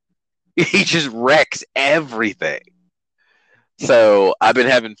seen. He just wrecks everything. So I've been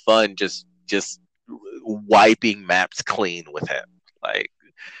having fun just wiping maps clean with him. Like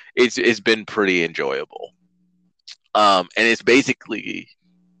it's been pretty enjoyable. And it's basically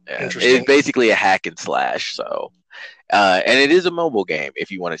a hack and slash. So and it is a mobile game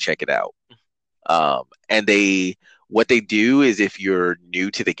if you want to check it out. And what they do is if you're new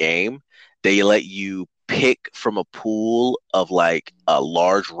to the game, they let you pick from a pool of like a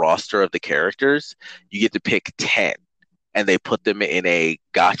large roster of the characters. You get to pick 10 and they put them in a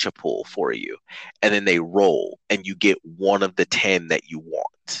gacha pool for you. And then they roll and you get one of the 10 that you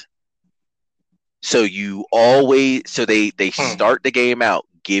want. So they start the game out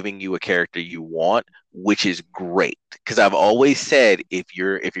giving you a character you want, which is great. Because I've always said if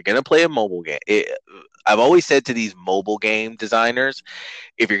you're gonna play a mobile game, I've always said to these mobile game designers,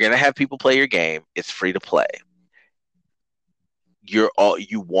 if you're gonna have people play your game, it's free to play. You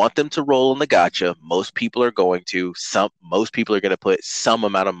want them to roll in the gacha. Most people are going to. Most people are going to put some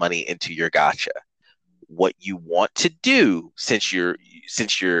amount of money into your gacha. What you want to do, since you're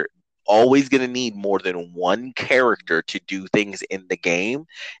always going to need more than one character to do things in the game,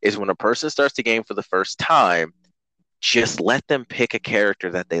 is when a person starts the game for the first time, just let them pick a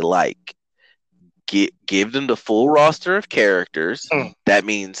character that they like. Give them the full roster of characters. That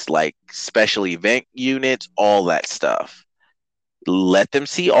means like special event units, all that stuff. Let them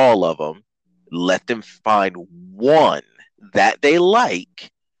see all of them. Let them find one that they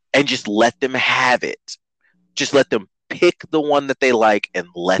like and just let them have it. Just let them pick the one that they like and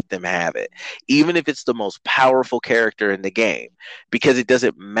let them have it. Even if it's the most powerful character in the game. Because it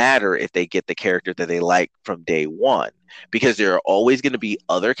doesn't matter if they get the character that they like from day one. Because there are always going to be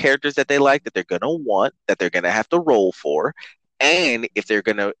other characters that they like that they're going to want, that they're going to have to roll for. And if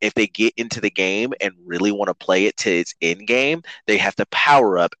they get into the game and really want to play it to its end game, they have to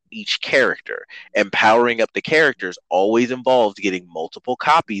power up each character. And powering up the characters always involves getting multiple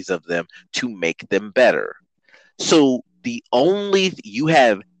copies of them to make them better. So you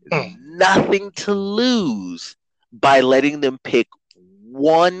have nothing to lose by letting them pick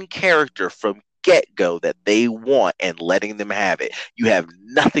one character from get-go that they want and letting them have it. You have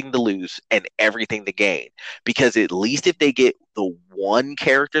nothing to lose and everything to gain, because at least if they get the one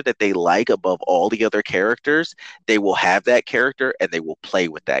character that they like above all the other characters, they will have that character and they will play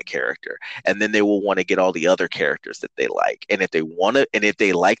with that character, and then they will want to get all the other characters that they like. And if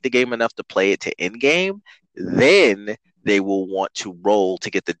they like the game enough to play it to end game, then they will want to roll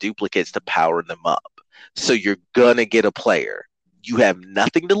to get the duplicates to power them up. So you're gonna get a player. You have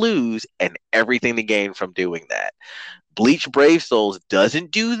nothing to lose and everything to gain from doing that. Bleach Brave Souls doesn't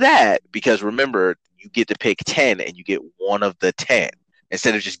do that, because remember, you get to pick 10 and you get one of the 10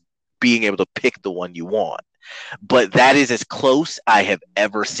 instead of just being able to pick the one you want. But that is as close I have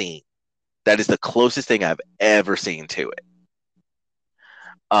ever seen. That is the closest thing I've ever seen to it.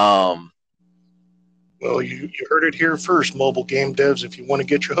 Well, you heard it here first, mobile game devs. If you want to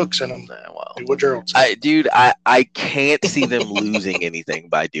get your hooks in them, do what Gerald said. I can't see them losing anything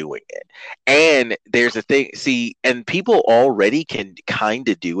by doing it. And there's a thing, and people already can kind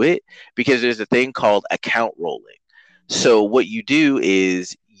of do it, because there's a thing called account rolling. So what you do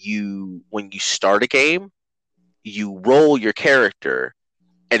is when you start a game, you roll your character,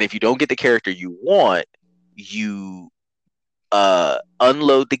 and if you don't get the character you want, you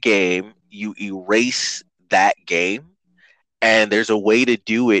unload the game, you erase that game, and there's a way to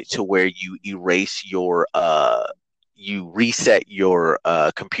do it to where you erase you reset your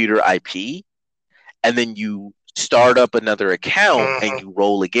computer IP, and then you start up another account and you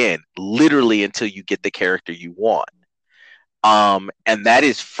roll again, literally until you get the character you want. And that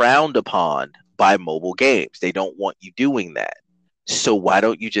is frowned upon by mobile games. They don't want you doing that. So why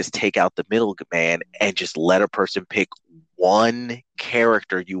don't you just take out the middleman and just let a person pick one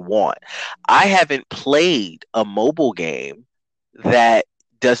character you want? I haven't played a mobile game that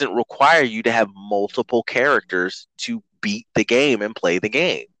doesn't require you to have multiple characters to beat the game and play the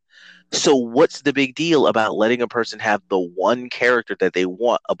game. So what's the big deal about letting a person have the one character that they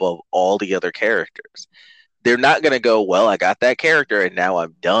want above all the other characters? They're not going to go, well, I got that character and now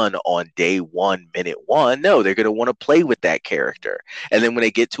I'm done on day 1, minute 1. No, they're going to want to play with that character. And then when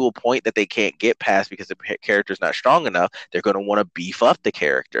they get to a point that they can't get past because the character's not strong enough, they're going to want to beef up the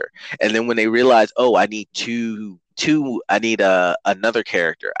character. And then when they realize, oh, I need 2 another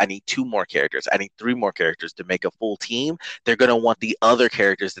character. I need 2 more characters. I need 3 more characters to make a full team. They're going to want the other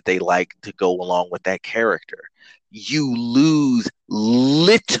characters that they like to go along with that character. You lose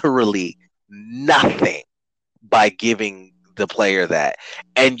literally nothing by giving the player that,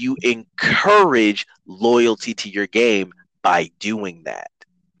 and you encourage loyalty to your game by doing that.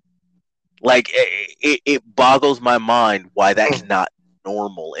 Like, it boggles my mind why that's not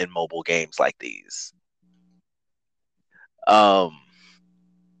normal in mobile games like these.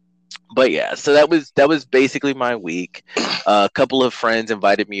 But yeah, so that was basically my week. A couple of friends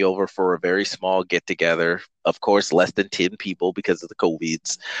invited me over for a very small get together. Of course, less than 10 people because of the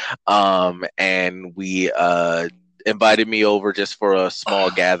COVIDs. And we invited me over just for a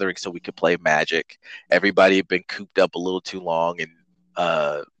small gathering so we could play Magic. Everybody had been cooped up a little too long, and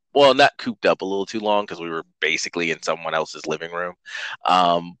well, not cooped up a little too long because we were basically in someone else's living room.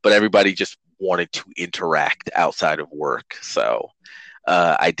 But everybody just wanted to interact outside of work. So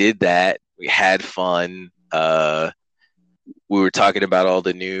I did that. We had fun. We were talking about all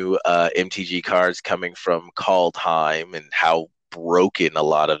the new MTG cards coming from Kaldheim and how broken a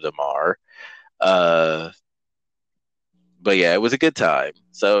lot of them are. But yeah, it was a good time.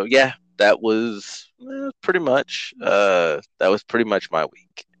 So yeah, that was pretty much my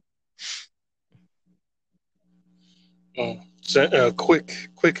week. So,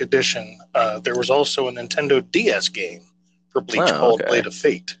 quick addition. There was also a Nintendo DS game for Bleach called Blade of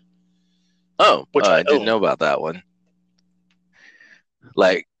Fate. Oh, which I didn't know about that one.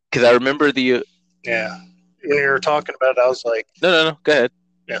 Like, because I remember the... Yeah. When you were talking about it, I was like... No. Go ahead.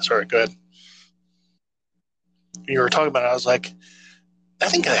 Yeah, sorry. Go ahead. When you were talking about it, I was like, I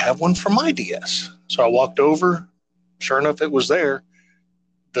think I have one for my DS. So I walked over. Sure enough, it was there.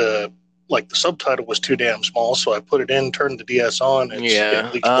 The subtitle was too damn small, so I put it in, turned the DS on, and yeah.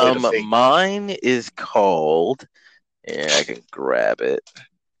 Bleach Blade of Fate. Mine is called... Yeah, I can grab it.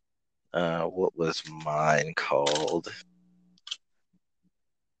 What was mine called?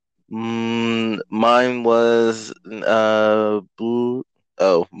 Mine was blue.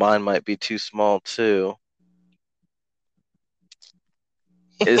 Oh, mine might be too small too.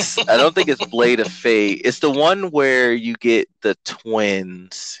 I don't think it's Blade of Fate. It's the one where you get the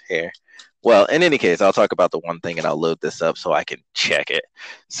twins here. Well, in any case, I'll talk about the one thing and I'll load this up so I can check it.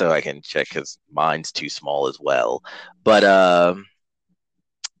 So I can check because mine's too small as well. But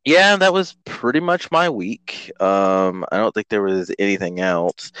yeah, that was pretty much my week. I don't think there was anything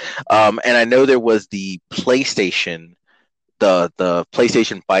else. And I know there was the PlayStation, the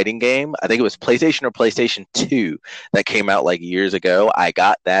PlayStation fighting game. I think it was PlayStation or PlayStation 2 that came out like years ago. I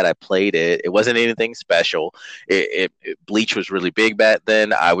got that. I played it. It wasn't anything special. Bleach was really big back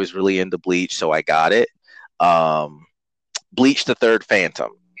then. I was really into Bleach, so I got it. Bleach the Third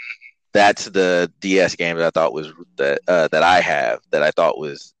Phantom. That's the DS game that I thought was that I have that I thought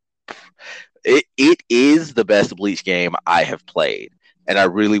was it is the best Bleach game I have played, and I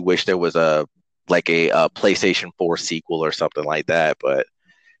really wish there was a PlayStation 4 sequel or something like that, but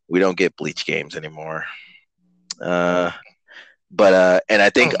we don't get Bleach games anymore. And I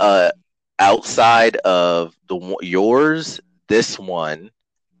think outside of yours, this one,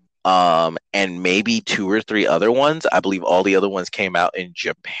 and maybe 2 or 3 other ones, I believe all the other ones came out in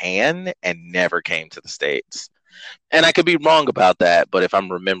Japan and never came to the States. And I could be wrong about that, but if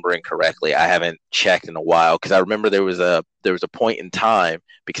I'm remembering correctly, I haven't checked in a while because I remember there was a point in time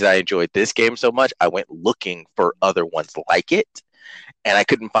because I enjoyed this game so much, I went looking for other ones like it, and I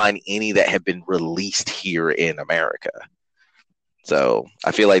couldn't find any that had been released here in America. So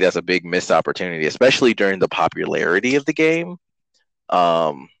I feel like that's a big missed opportunity, especially during the popularity of the game.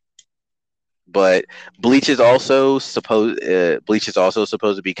 But Bleach is also supposed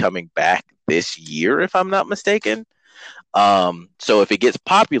to be coming back this year, if I'm not mistaken. So if it gets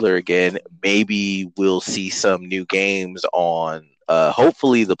popular again, maybe we'll see some new games on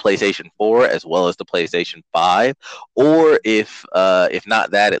hopefully the PlayStation 4 as well as the PlayStation 5, or if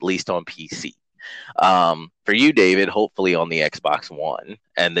not that, at least on PC. For you, David, hopefully on the Xbox One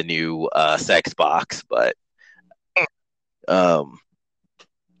and the new Sexbox, but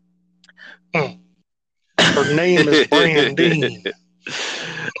her name is Brandine.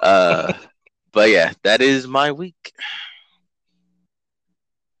 But yeah, that is my week.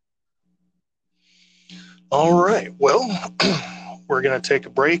 All right. Well, we're going to take a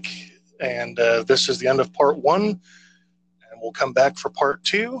break, and this is the end of part 1, and we'll come back for part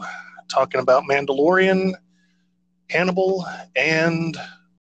 2, talking about Mandalorian, Hannibal, and